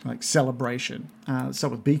to like celebration? Let's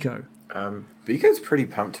start with Biko. Biko's pretty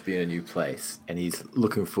pumped to be in a new place, and he's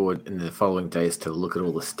looking forward in the following days to look at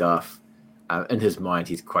all the stuff. In his mind,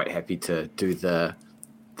 he's quite happy to do the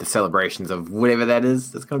celebrations of whatever that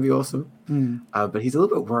is. That's going to be awesome. But he's a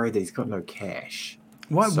little bit worried that he's got no cash.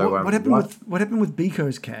 What happened with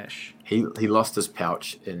Biko's cash? He lost his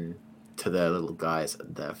pouch to the little guys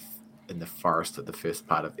in the forest at the first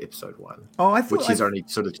part of episode 1. Oh, which he's only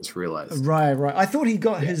sort of just realized. Right. I thought he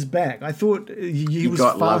got his back. I thought he was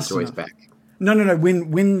got fast Lovejoy's enough. back. No.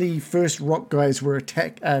 When the first rock guys were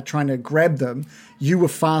trying to grab them, you were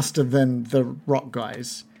faster than the rock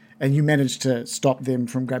guys, and you managed to stop them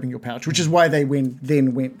from grabbing your pouch, which is why they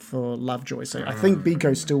went for Lovejoy. So I think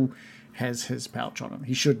Biko still has his pouch on him.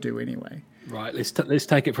 He should do anyway. Right, let's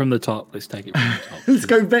take it from the top. Let's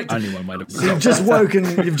go back to only one way to so you've just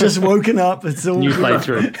woken up. It's all new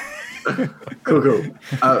playthrough. Cool.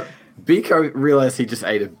 Biko realized he just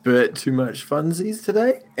ate a bit too much funsies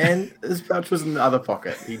today, and his pouch was in the other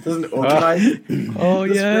pocket. He doesn't organize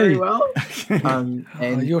this very well.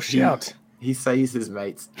 And your shout. He sees his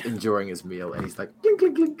mates enjoying his meal, and he's like, clink,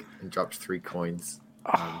 clink, clink, and drops 3 coins.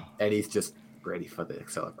 And he's just ready for the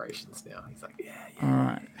celebrations now. He's like, yeah. All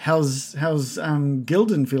right. How's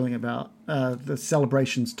Gilden feeling about the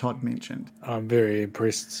celebrations Todd mentioned? I'm very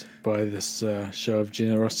impressed by this show of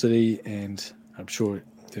generosity, and I'm sure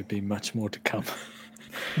there'll be much more to come.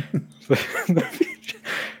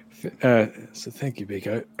 So thank you,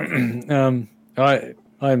 Biko.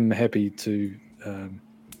 I'm happy to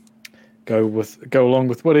go along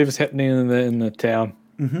with whatever's happening in the town.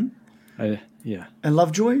 Mm-hmm. Yeah. And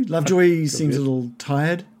Lovejoy seems a little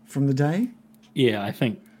tired from the day. Yeah, I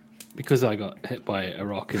think because I got hit by a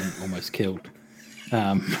rock and almost killed.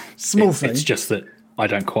 Small thing. It's just that I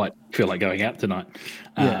don't quite feel like going out tonight.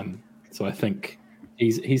 So I think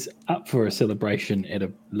he's up for a celebration at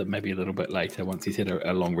maybe a little bit later once he's had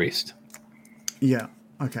a long rest. Yeah.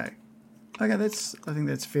 Okay. I think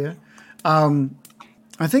that's fair.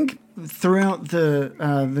 I think throughout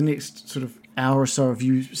the next sort of hour or so of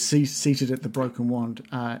you seated at the Broken Wand,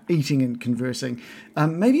 eating and conversing,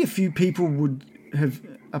 maybe a few people would have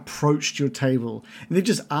approached your table and they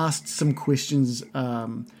just asked some questions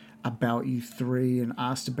about you three and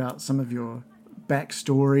asked about some of your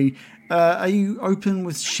backstory. Are you open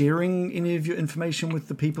with sharing any of your information with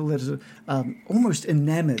the people that are almost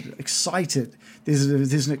enamored, excited? There's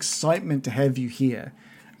an excitement to have you here.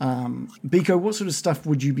 Biko, what sort of stuff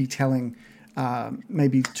would you be telling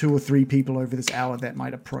maybe 2 or 3 people over this hour that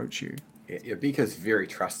might approach you? Yeah, Biko's very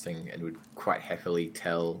trusting and would quite happily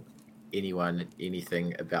tell anyone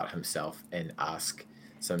anything about himself and ask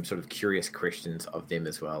some sort of curious questions of them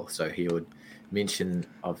as well. So he would mention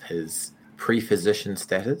of his pre-physician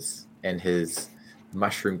status and his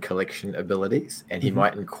mushroom collection abilities, and he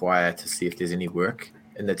might inquire to see if there's any work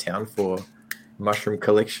in the town for mushroom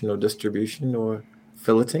collection or distribution or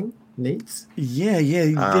filleting needs. Yeah.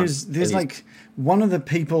 There's like one of the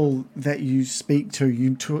people that you speak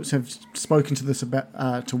to, have spoken to this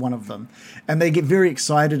about to one of them, and they get very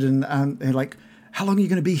excited and they're like, "How long are you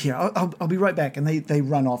going to be here? I'll be right back." And they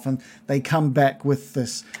run off and they come back with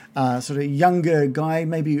this sort of younger guy,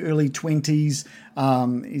 maybe early 20s.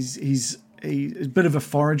 He's a bit of a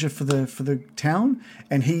forager for the town,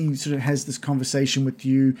 and he sort of has this conversation with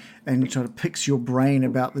you and sort of picks your brain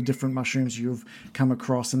about the different mushrooms you've come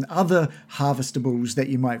across and other harvestables that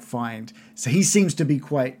you might find. So he seems to be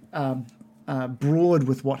quite broad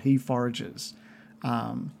with what he forages.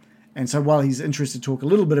 And so while he's interested to talk a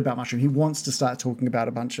little bit about mushroom, he wants to start talking about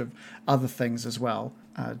a bunch of other things as well.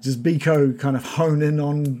 Does Biko kind of hone in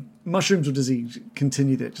on mushrooms, or does he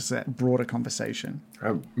continue that broader conversation?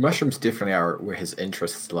 Mushrooms definitely are where his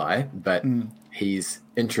interests lie, but he's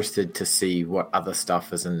interested to see what other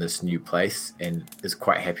stuff is in this new place and is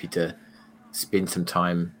quite happy to spend some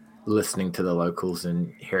time listening to the locals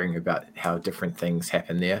and hearing about how different things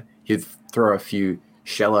happen there. He'd throw a few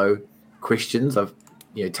shallow questions of,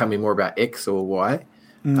 tell me more about X or Y.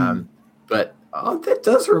 But Oh, that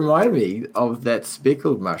does remind me of that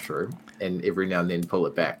speckled mushroom, and every now and then pull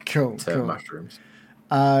it back to mushrooms.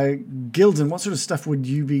 Gilden, what sort of stuff would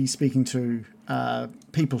you be speaking to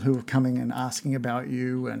people who are coming and asking about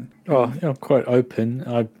you? And I'm quite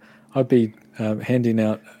open. I'd be handing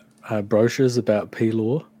out brochures about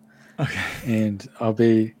P-Law. Okay. And I'll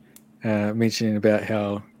be mentioning about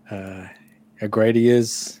how great he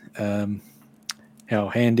is, how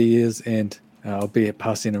handy he is, and I'll be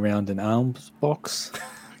passing around an alms box.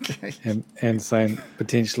 Okay. And saying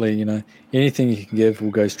potentially, anything you can give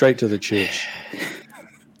will go straight to the church.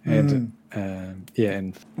 And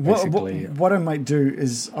and basically, what I might do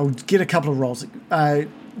is I'll get a couple of rolls.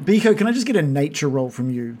 Biko, can I just get a nature roll from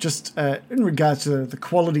you, just in regards to the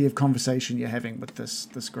quality of conversation you're having with this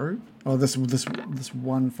group, or this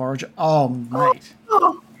one forager? Oh, mate.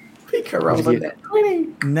 Biko rolled a nat 20.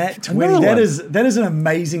 Nat 20. That is an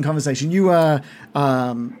amazing conversation. You are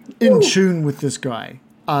in tune with this guy.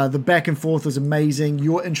 The back and forth is amazing.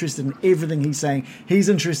 You're interested in everything he's saying. He's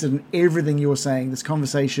interested in everything you're saying. This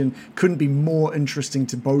conversation couldn't be more interesting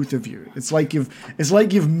to both of you. It's like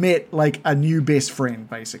you've met like a new best friend,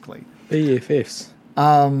 basically. BFFs.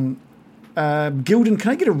 Gilden,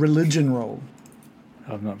 can I get a religion roll?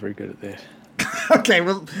 I'm not very good at that. Okay,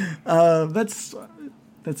 well, that's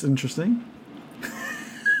interesting.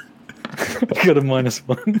 I got a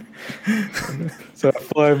 -1. So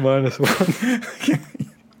 5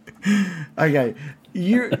 -1. Okay,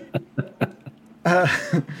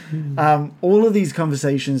 all of these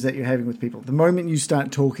conversations that you're having with people, the moment you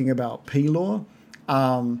start talking about P-Law,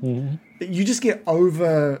 you just get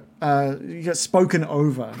you get spoken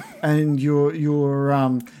over, and you're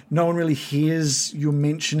no one really hears you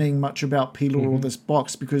mentioning much about P-Law or this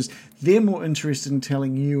box, because they're more interested in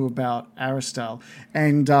telling you about Aristal.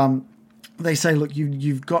 And they say, look,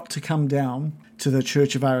 you've got to come down to the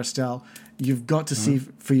Church of Aristal. You've got to see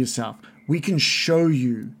for yourself. We can show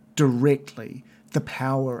you directly the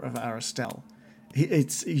power of Aristal.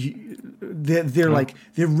 They're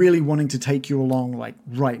really wanting to take you along, like,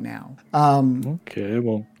 right now. Okay,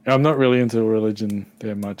 well, I'm not really into religion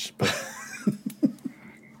that much, but I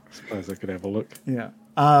suppose I could have a look. Yeah.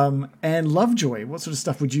 And Lovejoy, what sort of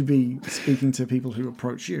stuff would you be speaking to people who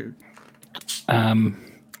approach you? I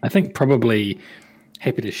think probably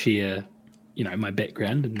happy to share, my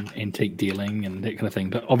background in antique dealing and that kind of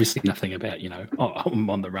thing, but obviously nothing about, I'm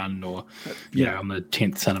on the run or, I'm the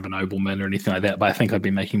 10th son of a nobleman or anything like that. But I think I'd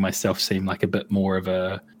be making myself seem like a bit more of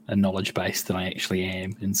a knowledge base than I actually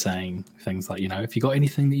am, in saying things like, if you got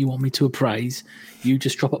anything that you want me to appraise, you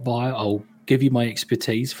just drop it by. I'll give you my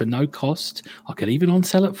expertise for no cost. I could even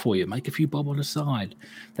on-sell it for you, make a few bob on the side.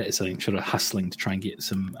 That's something sort of hustling to try and get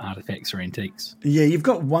some artifacts or antiques. Yeah, you've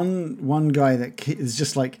got one guy that is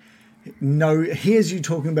just like, hears you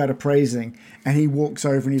talking about appraising, and he walks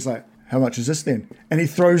over and he's like, how much is this then? And he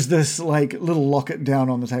throws this like little locket down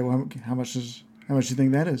on the table. How much do you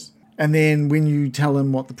think that is? And then when you tell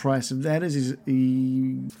him what the price of that is,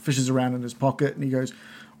 he fishes around in his pocket and he goes,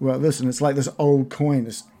 well, listen, it's like this old coin,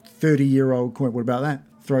 this 30-year-old coin. What about that?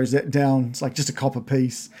 Throws that down. It's like just a copper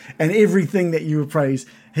piece. And everything that you appraise,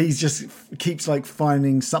 he's just keeps like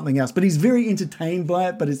finding something else. But he's very entertained by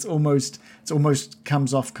it, but it's almost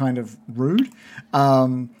comes off kind of rude.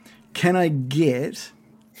 Can I get...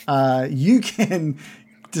 you can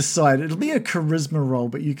decide. It'll be a charisma roll,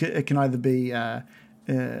 but it can either be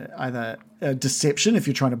either deception if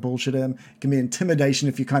you're trying to bullshit him. It can be intimidation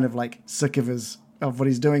if you're kind of like sick of what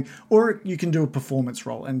he's doing, or you can do a performance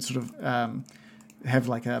roll and sort of have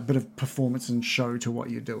like a bit of performance and show to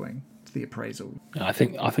what you're doing, to the appraisal. I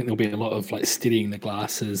think there'll be a lot of like steadying the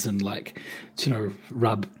glasses and like,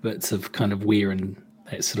 rub bits of kind of wear and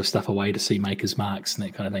that sort of stuff away to see maker's marks and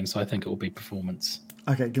that kind of thing. So I think it will be performance.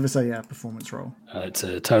 Okay, give us a performance roll. It's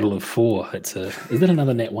a total of 4. Is that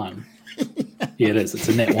another net 1? Yeah, it is. It's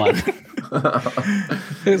a net 1.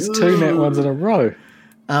 It's 2 net 1s in a row.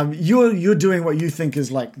 You're doing what you think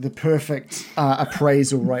is like the perfect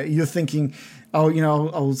appraisal, right? You're thinking,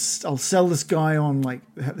 I'll sell this guy on like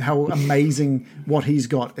how amazing what he's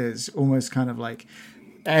got is, almost kind of like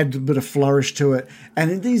add a bit of flourish to it.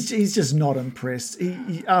 And he's just not impressed.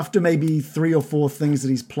 He after maybe 3 or 4 things that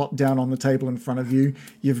he's plopped down on the table in front of you,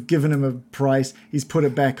 you've given him a price, he's put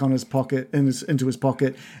it back on his pocket, into his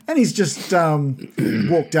pocket, and he's just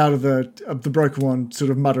walked out of the broker one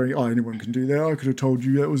sort of muttering, oh, anyone can do that, I could have told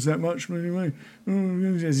you that was that much, but anyway,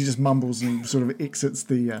 as he just mumbles and sort of exits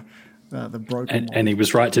the broker one. And he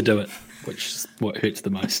was right to do it, which is what hurts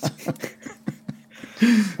the most.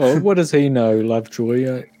 Well, what does he know,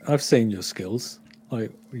 Lovejoy? I've seen your skills.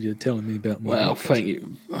 Like you're telling me about. Well, thank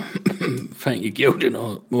you, thank you, Gildan.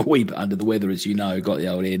 I'm a wee bit under the weather, as you know. Got the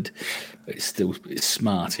old head, but it's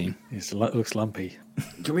smarting. Yes, it looks lumpy.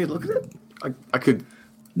 Can we look at it? I could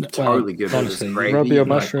Totally give it this gravy. Rub your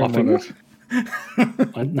mushroom on it.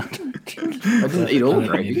 I didn't eat all I don't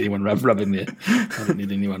gravy. need anyone rubbing their. I don't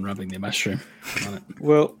need anyone rubbing their mushroom on it.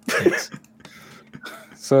 Well,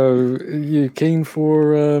 so are you keen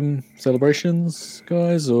for celebrations,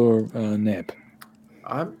 guys, or nap?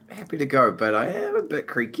 I'm happy to go, but I am a bit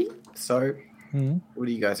creaky. So, what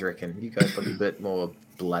do you guys reckon? You guys look a bit more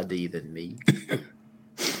bloody than me.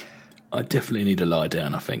 I definitely need to lie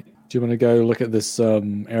down, I think. Do you want to go look at this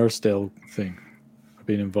Aristel thing? I've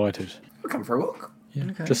been invited. We'll come for a walk. Yeah,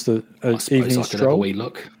 Okay. just an I suppose evening I could have a stroll. wee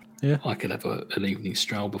look. Yeah. I could have an evening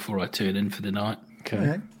stroll before I turn in for the night.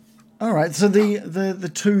 Okay. All right. So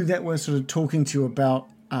the two that were sort of talking to you about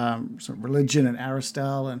sort of religion and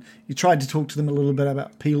Aristal, and you tried to talk to them a little bit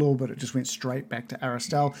about Pelor, but it just went straight back to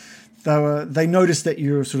Aristal. They noticed that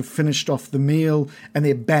you're sort of finished off the meal, and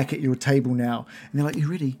they're back at your table now. And they're like, "You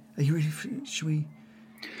ready? Are you ready?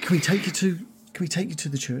 Can we take you to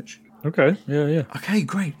the church?" Okay. Yeah. Okay,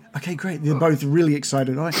 great. They're both really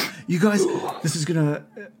excited. All right, you guys, this is gonna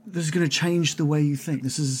change the way you think.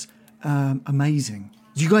 This is amazing.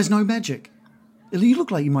 Do you guys know magic? You look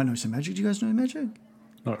like you might know some magic. Do you guys know magic?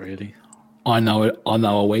 Not really. I know it. I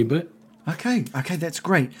know a wee bit. Okay, that's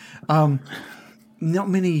great. Not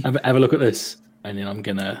many. Have a look at this, and then I'm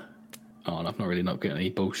gonna. Oh, and I've not really got any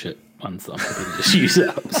bullshit ones that I'm going to just use it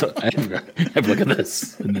up. So have a look at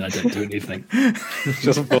this, and then I don't do anything.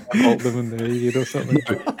 Just bolt them in the head or something.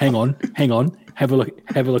 Hang on. Have a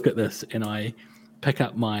look at this, and I pick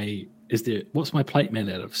up my. What's my plate made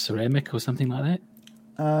out of? Ceramic or something like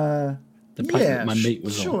that? The plate that my meat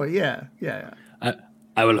was on. Sure, yeah. I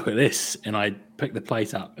have a look at this, and I pick the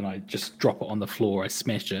plate up, and I just drop it on the floor. I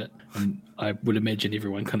smash it, and I would imagine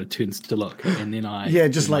everyone kind of turns to look, and then I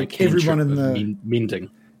just do my like everyone in cantrip the of mending.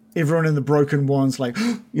 Everyone in the broken one's like,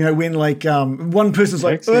 when like one person's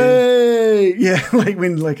like, Excellent. hey, yeah, like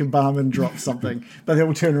when like a barman drops something, but they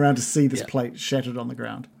all turn around to see this plate shattered on the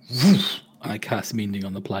ground. I cast mending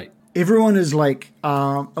on the plate. Everyone is like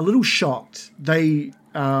a little shocked. They're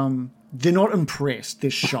not impressed.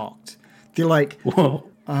 They're shocked. They're like, Whoa.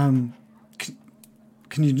 can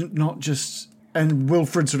you not just... And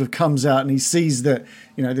Wilfred sort of comes out and he sees that,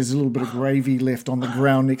 there's a little bit of gravy left on the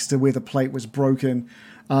ground next to where the plate was broken.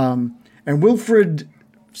 And Wilfred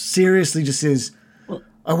seriously just says,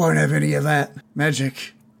 I won't have any of that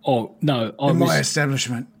magic Oh, no. in my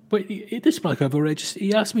establishment. But this bloke over there,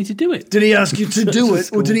 he asked me to do it. Did he ask you to do it?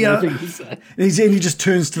 Or did he... And he just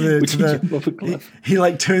turns to he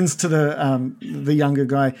like turns to the younger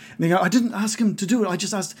guy. And they go, I didn't ask him to do it. I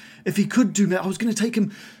just asked if he could do that. I was going to take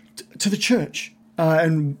him to the church.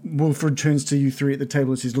 And Wilfred turns to you three at the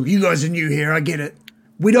table and says, look, you guys are new here. I get it.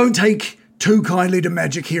 We don't take too kindly to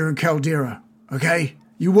magic here in Kalderra, okay?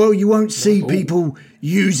 You won't see people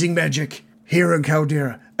using magic here in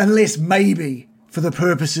Kalderra, unless maybe for the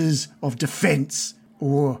purposes of defence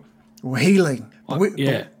or healing.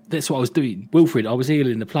 That's what I was doing. Wilfred, I was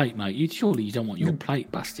healing the plate, mate. Surely you don't want your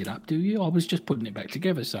plate busted up, do you? I was just putting it back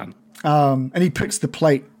together, son. And he picks the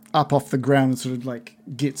plate up off the ground and sort of like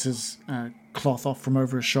gets his cloth off from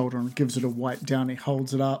over his shoulder and gives it a wipe down. He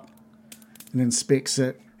holds it up and inspects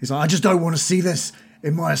it. He's like, I just don't want to see this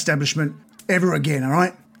in my establishment ever again, all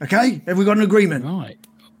right? Okay? Have we got an agreement? Right.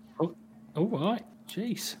 Oh, all right.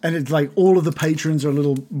 Jeez. And it's like all of the patrons are a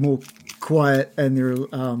little more quiet, and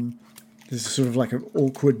there's sort of like an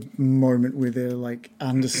awkward moment where they're like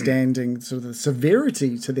understanding sort of the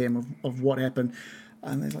severity to them of what happened.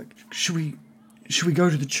 And they're like, should we go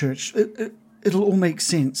to the church? It'll all make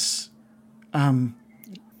sense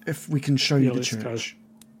if we can show you the church.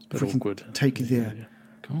 If we can awkward. take you there. Yeah.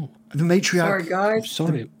 Cool. The matriarch. Sorry, guys.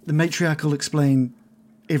 Sorry. The matriarch will explain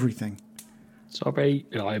everything. Sorry.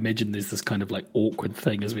 I imagine there's this kind of like awkward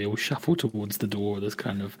thing as we all shuffle towards the door. This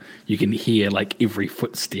kind of, you can hear like every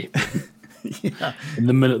footstep. Yeah. And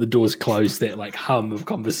the minute the door's closed, that like hum of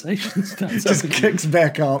conversation starts. Just kicks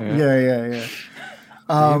back up. Yeah. You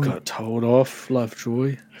got told off,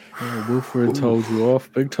 Lovejoy. Wilfred told you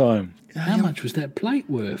off big time. How much was that plate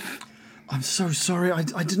worth? I'm so sorry.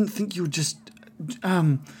 I didn't think you would just.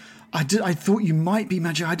 I thought you might be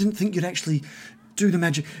magic. I didn't think you'd actually do the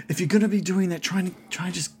magic. If you're going to be doing that, try and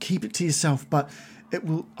just keep it to yourself. But it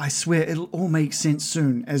will. I swear, it'll all make sense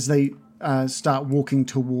soon as they start walking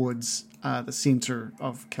towards the center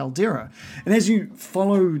of Kalderra. And as you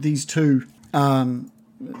follow these two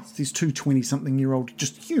 20-something-year-old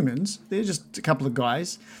just humans, they're just a couple of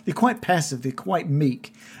guys. They're quite passive. They're quite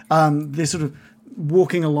meek. They're sort of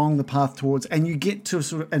walking along the path towards, and you get to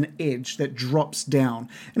sort of an edge that drops down,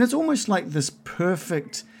 and it's almost like this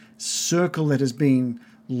perfect circle that has been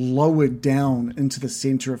lowered down into the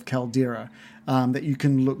center of Kalderra, that you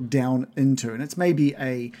can look down into, and it's maybe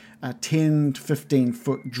a 10 to 15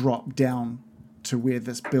 foot drop down to where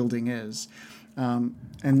this building is,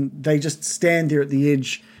 and they just stand there at the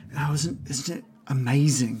edge. Oh, isn't it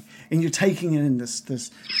amazing? And you're taking in this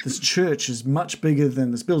church is much bigger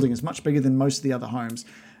than this building, is much bigger than most of the other homes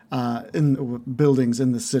or buildings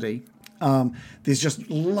in the city. There's just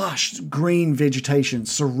lush green vegetation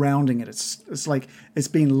surrounding it. It's like it's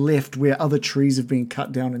been left where other trees have been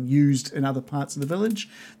cut down and used in other parts of the village.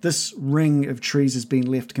 This ring of trees has been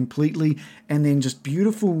left completely, and then just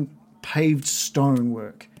beautiful paved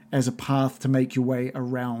stonework as a path to make your way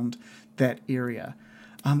around that area.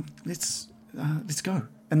 Let's go.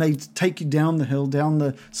 And they take you down the hill, down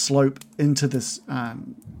the slope into this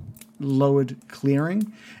lowered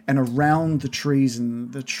clearing and around the trees.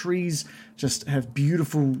 And the trees just have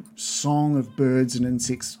beautiful song of birds and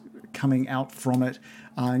insects coming out from it.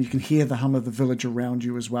 And you can hear the hum of the village around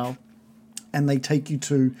you as well. And they take you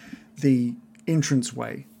to the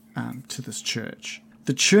entranceway to this church.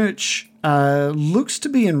 The church looks to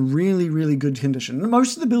be in really, really good condition.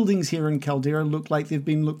 Most of the buildings here in Kalderra look like they've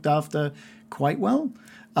been looked after quite well.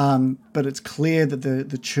 But it's clear that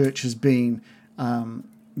the church has been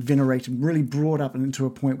venerated, really brought up into a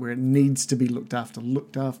point where it needs to be looked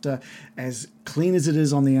after. As clean as it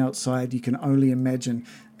is on the outside, you can only imagine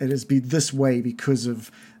it has been this way because of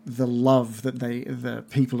the love that the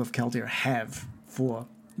people of Kalderra have for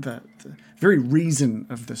the very reason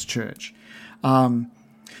of this church. You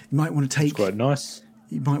might want to take... It's quite nice.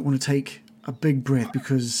 You might want to take a big breath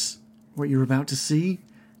because what you're about to see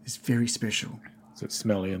is very special. Is it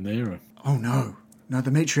smelly in there? Or? Oh, no. No,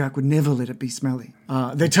 the matriarch would never let it be smelly.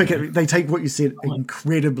 They take what you said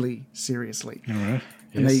incredibly seriously. All right.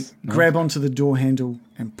 And they grab onto the door handle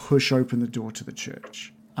and push open the door to the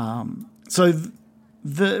church. So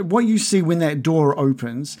what you see when that door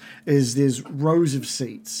opens is there's rows of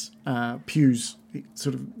seats, pews,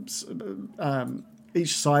 sort of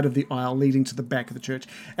each side of the aisle leading to the back of the church.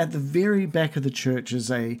 At the very back of the church is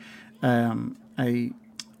an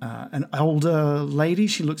older lady.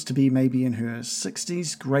 She looks to be maybe in her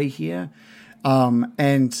 60s, grey hair.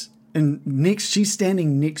 And she's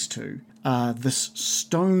standing next to this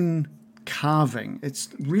stone carving.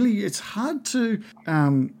 It's hard to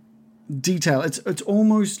detail. It's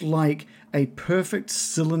almost like a perfect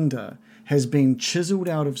cylinder has been chiseled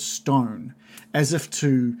out of stone as if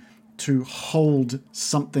to hold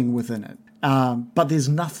something within it. But there's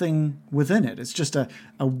nothing within it. It's just a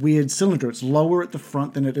weird cylinder. It's lower at the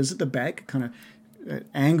front than it is at the back. Kind of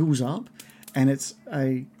angles up, and it's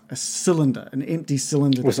a cylinder, an empty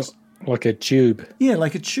cylinder. Like a tube. Yeah,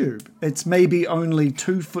 like a tube. It's maybe only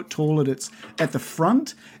 2 foot tall at the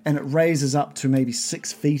front, and it raises up to maybe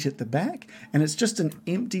 6 feet at the back, and it's just an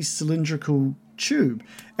empty cylindrical tube.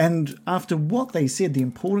 And after what they said, the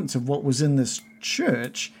importance of what was in this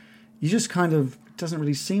church, you just kind of doesn't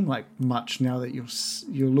really seem like much now that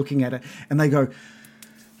you're looking at it. And they go,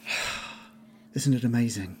 isn't it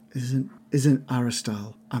amazing? Isn't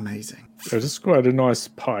Aristal amazing? So this is quite a nice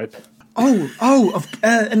pipe. And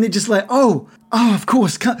they're just like, of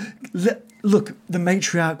course. Look, the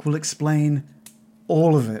matriarch will explain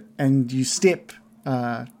all of it. And you step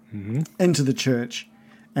into the church,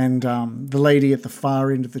 and the lady at the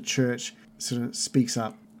far end of the church sort of speaks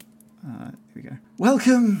up. Here we go.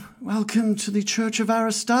 Welcome to the Church of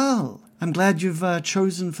Aristal. I'm glad you've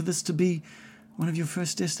chosen for this to be one of your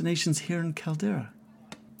first destinations here in Kalderra.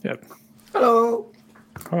 Yep. Hello.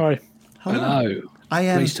 Hi. Hello. I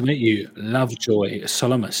am pleased to meet you. Lovejoy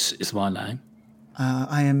Solomus is my name.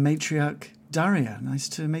 I am Matriarch Daria. Nice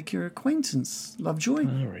to make your acquaintance, Lovejoy.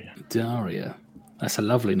 Daria. That's a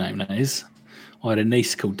lovely name, that is. I had a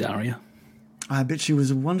niece called Daria. I bet she was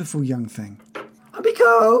a wonderful young thing.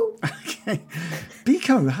 Biko. Okay.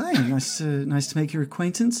 Biko, hi. Nice to make your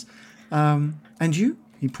acquaintance. And you?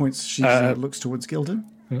 He points. She looks towards Gildan.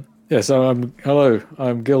 Yes, hello.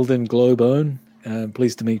 I'm Gildan Glowbone.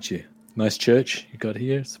 Pleased to meet you. Nice church you got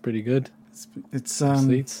here. It's pretty good. It's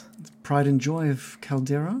seats. Pride and joy of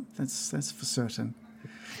Kalderra. That's for certain.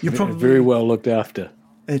 You're probably very well looked after.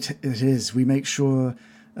 It is. We make sure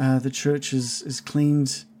the church is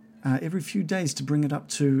cleaned every few days to bring it up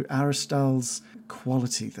to Aristal's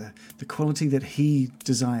quality, the quality that he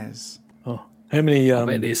desires. Oh, how many? I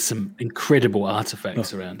bet there's some incredible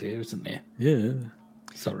artifacts around here, isn't there? Yeah.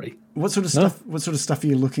 Sorry. What sort of stuff? What sort of stuff are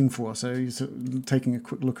you looking for? So you're sort of taking a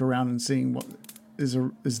quick look around and seeing what is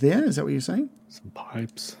there. Is that what you're saying? Some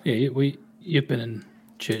pipes. Yeah, You've been in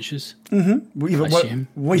churches. Mm-hmm. I assume.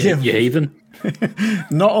 You heathen.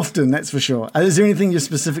 Not often, that's for sure. Is there anything you're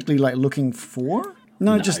specifically like looking for?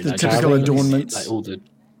 No, just the typical adornments. Like all the,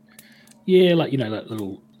 like like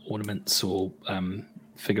little ornaments or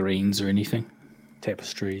figurines or anything.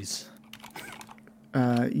 Tapestries.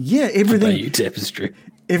 Everything. You tapestry.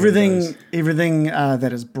 Everything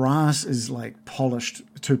that is brass is like polished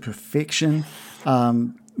to perfection.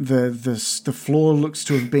 The floor looks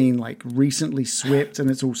to have been like recently swept, and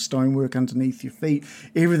it's all stonework underneath your feet.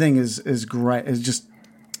 Everything is great. It's just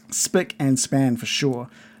spick and span for sure.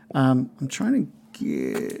 I'm trying to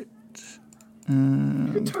get. You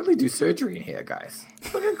could totally do surgery in here, guys.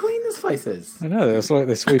 Look how clean this place is. I know. It's like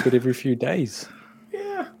they sweep it every few days.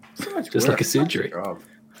 Yeah, so much Just work, like a surgery.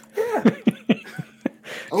 Yeah.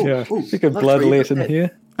 You could bloodlet in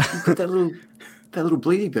here. You put that little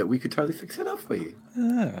bleedy bit. We could totally fix it up for you.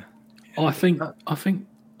 I think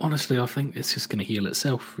honestly, I think it's just going to heal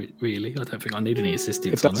itself. Really, I don't think I need any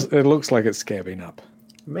assistance on it. It looks like it's scabbing up.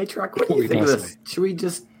 Matriarch, what do you think of this? Should we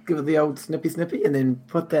just give it the old snippy and then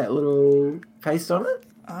put that little paste on it?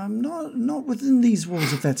 Not within these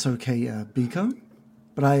walls, if that's okay, Biko.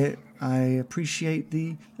 But I appreciate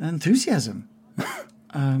the enthusiasm.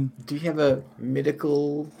 Do you have a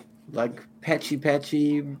medical, like, patchy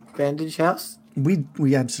bandage house?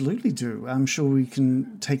 We absolutely do. I'm sure we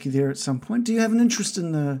can take you there at some point. Do you have an interest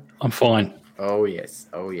in the... I'm fine. Oh, yes.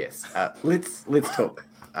 Let's talk.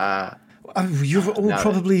 You're all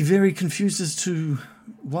probably very confused as to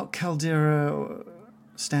what Kalderra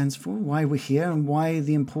stands for, why we're here, and why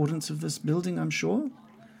the importance of this building, I'm sure.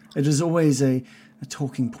 It is always a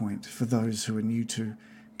talking point for those who are new to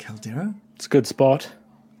Kalderra. It's a good spot,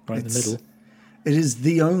 right in the middle. It is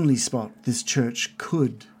the only spot this church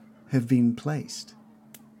could have been placed,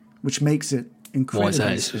 which makes it incredibly special.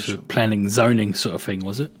 Why is that? It's sort of planning, zoning sort of thing,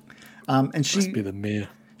 was it? And she must be the mayor.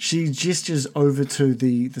 She gestures over to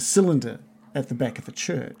the cylinder at the back of the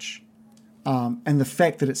church, and the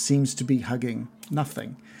fact that it seems to be hugging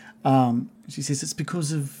nothing. She says it's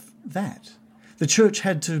because of that. The church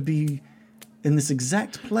had to be in this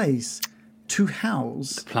exact place to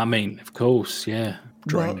house... The plumbing, of course, yeah.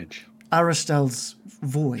 Drainage. Aristal's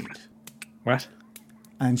void. What?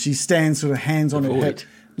 And she stands sort of hands on her hip,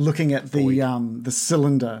 looking at the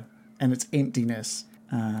cylinder and its emptiness.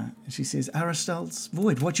 And she says, Aristal's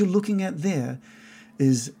void. What you're looking at there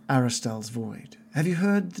is Aristal's void. Have you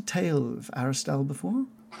heard the tale of Aristal before?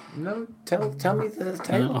 No, tell me the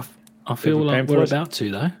tale. I feel like we're about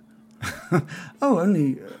to, though. Oh,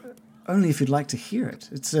 only if you'd like to hear it.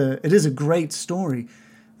 It is a great story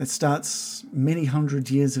that starts many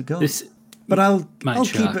hundred years ago. But I'll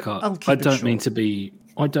keep it.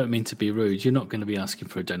 I don't mean to be rude. You're not going to be asking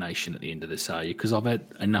for a donation at the end of this, are you? Because I've had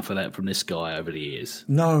enough of that from this guy over the years.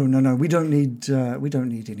 No. We don't need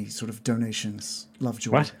any sort of donations,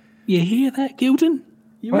 Lovejoy. What? You hear that, Gilden?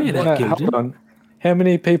 You hear that, Gilden? Hold on. How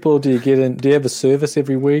many people do you get in? Do you have a service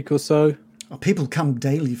every week or so? Oh, people come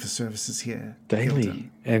daily for services here. Daily? Gilden.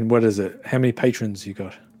 And what is it? How many patrons you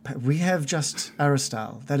got? We have just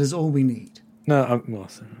Aristal. That is all we need. No,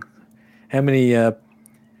 how many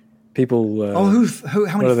people... how many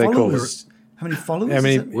followers? How many followers? How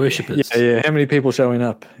many worshippers? Yeah. How many people showing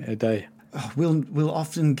up a day? Oh, we'll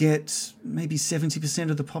often get maybe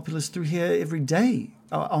 70% of the populace through here every day,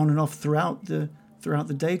 on and off throughout the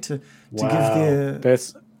day to give their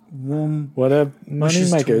that's warm. What a money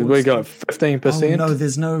maker! We got 15%. Oh no,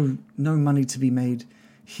 there's no money to be made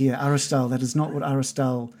here. Aristal, that is not what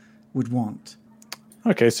Aristal would want.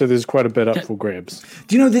 Okay, so there's quite a bit up for grabs.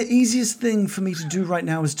 Do you know the easiest thing for me to do right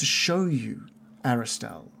now is to show you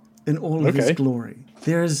Aristal in all of his glory?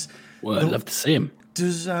 There's. Well, I'd love to see him. Do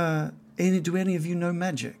any of you know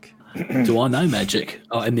magic? Do I know magic?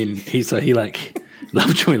 Oh, and then he like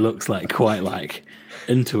Lovejoy looks like quite like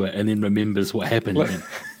into it, and then remembers what happened.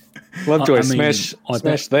 Lovejoy, smash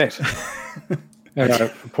that.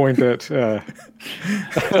 Point at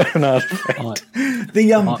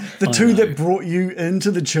the two that brought you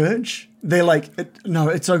into the church. They're like, no,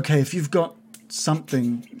 it's okay if you've got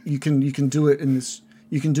something. You can do it in this.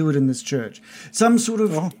 You can do it in this church. Some sort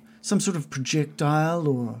of projectile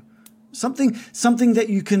or something that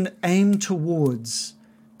you can aim towards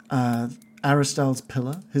Aristal's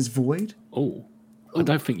pillar, his void. Oh, I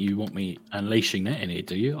don't think you want me unleashing that in here,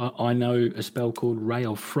 do you? I know a spell called Ray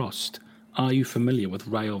of Frost. Are you familiar with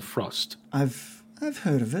Ray of Frost? I've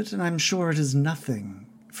heard of it, and I'm sure it is nothing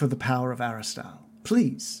for the power of Aristal.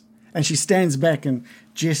 Please, And she stands back and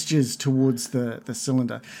gestures towards the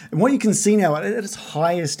cylinder. And what you can see now, at its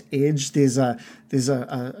highest edge, there's a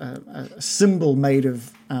symbol made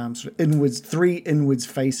of sort of three inwards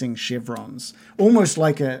facing chevrons, almost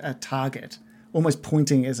like a target, almost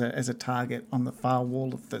pointing as a target on the far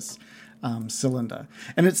wall of this cylinder.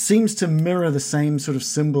 And it seems to mirror the same sort of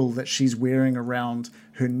symbol that she's wearing around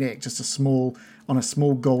her neck, just on a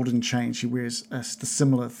small golden chain. She wears the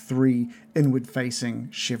similar three inward facing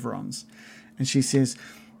chevrons. And she says,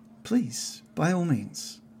 please, by all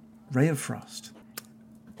means, Ray of Frost.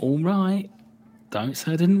 All right. Don't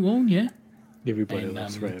say I didn't warn you. Everybody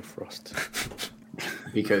loves Ray of Frost.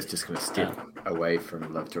 Biko's just going to step away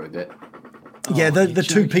from Lovejoy a bit. Yeah, the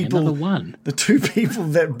two people. Another one. The two people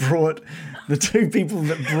that brought the two people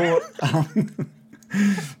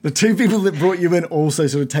that brought you in also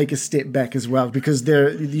sort of take a step back as well, because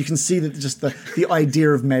you can see that just the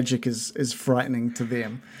idea of magic is frightening to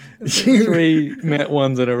them. Three met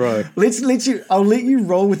ones in a row. I'll let you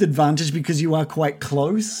roll with advantage because you are quite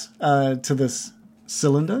close to this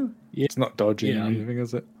cylinder. Yeah. It's not dodging or anything,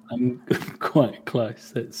 is it? I'm quite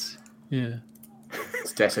close. Yeah.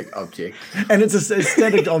 Static object. And it's a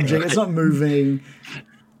static object. It's not moving.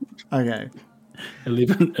 Okay.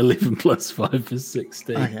 11 plus 5 is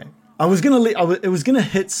 16. Okay. It was gonna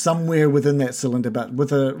hit somewhere within that cylinder, but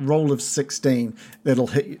with a roll of 16, that'll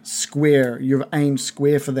hit you square. You've aimed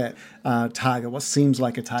square for that target. What seems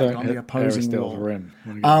like a target on the opposing wall. Rim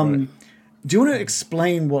Do you want to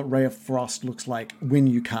explain what Ray of Frost looks like when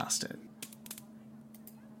you cast it?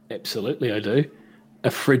 Absolutely, I do. A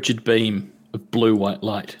frigid beam of blue-white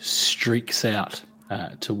light streaks out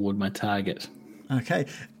toward my target. Okay.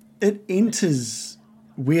 It enters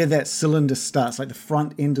where that cylinder starts, like the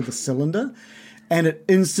front end of the cylinder, and it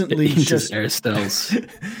instantly just Aristotele's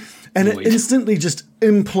and void. It instantly just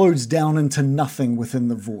implodes down into nothing within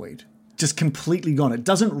the void. Just completely gone. It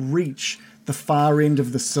doesn't reach the far end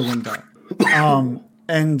of the cylinder.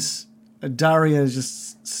 And Daria is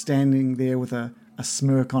just standing there with a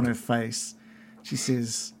smirk on her face. She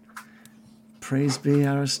says, praise be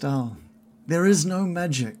Aristotle. There is no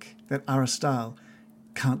magic that Aristotle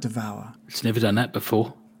can't devour. It's never done that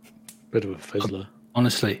before. Bit of a fizzler.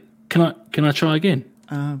 Honestly, can I try again?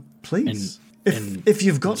 Please. If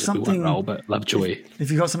you've got something, roll, but Lovejoy.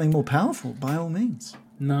 If you've got something more powerful, by all means.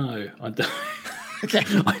 No, I don't. Okay.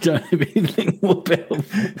 I don't have anything more powerful.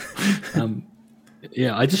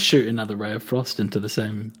 Yeah, I just shoot another ray of frost into the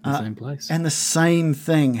same place. And the same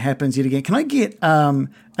thing happens yet again. Can I get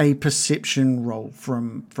a perception roll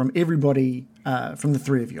from everybody, from the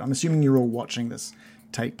three of you? I'm assuming you're all watching this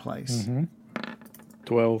take place. Mm-hmm.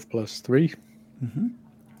 12 plus 3.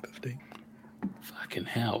 15. Fucking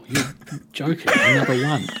hell, you're joking. Another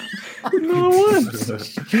one. Another one.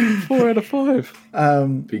 4 out of 5.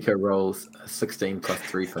 Biko rolls 16 plus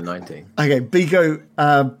 3 for 19. Okay, Biko,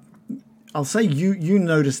 I'll say you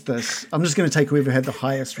noticed this. I'm just going to take whoever had the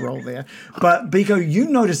highest roll there. But Biko, you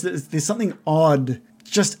noticed that there's something odd,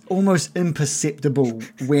 just almost imperceptible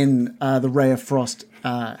when the ray of frost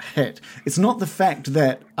hit. It's not the fact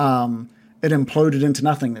that it imploded into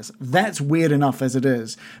nothingness. That's weird enough as it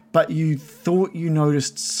is. But you thought you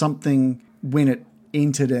noticed something when it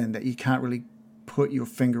entered in that you can't really put your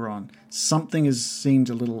finger on. Something has seemed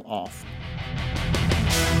a little off.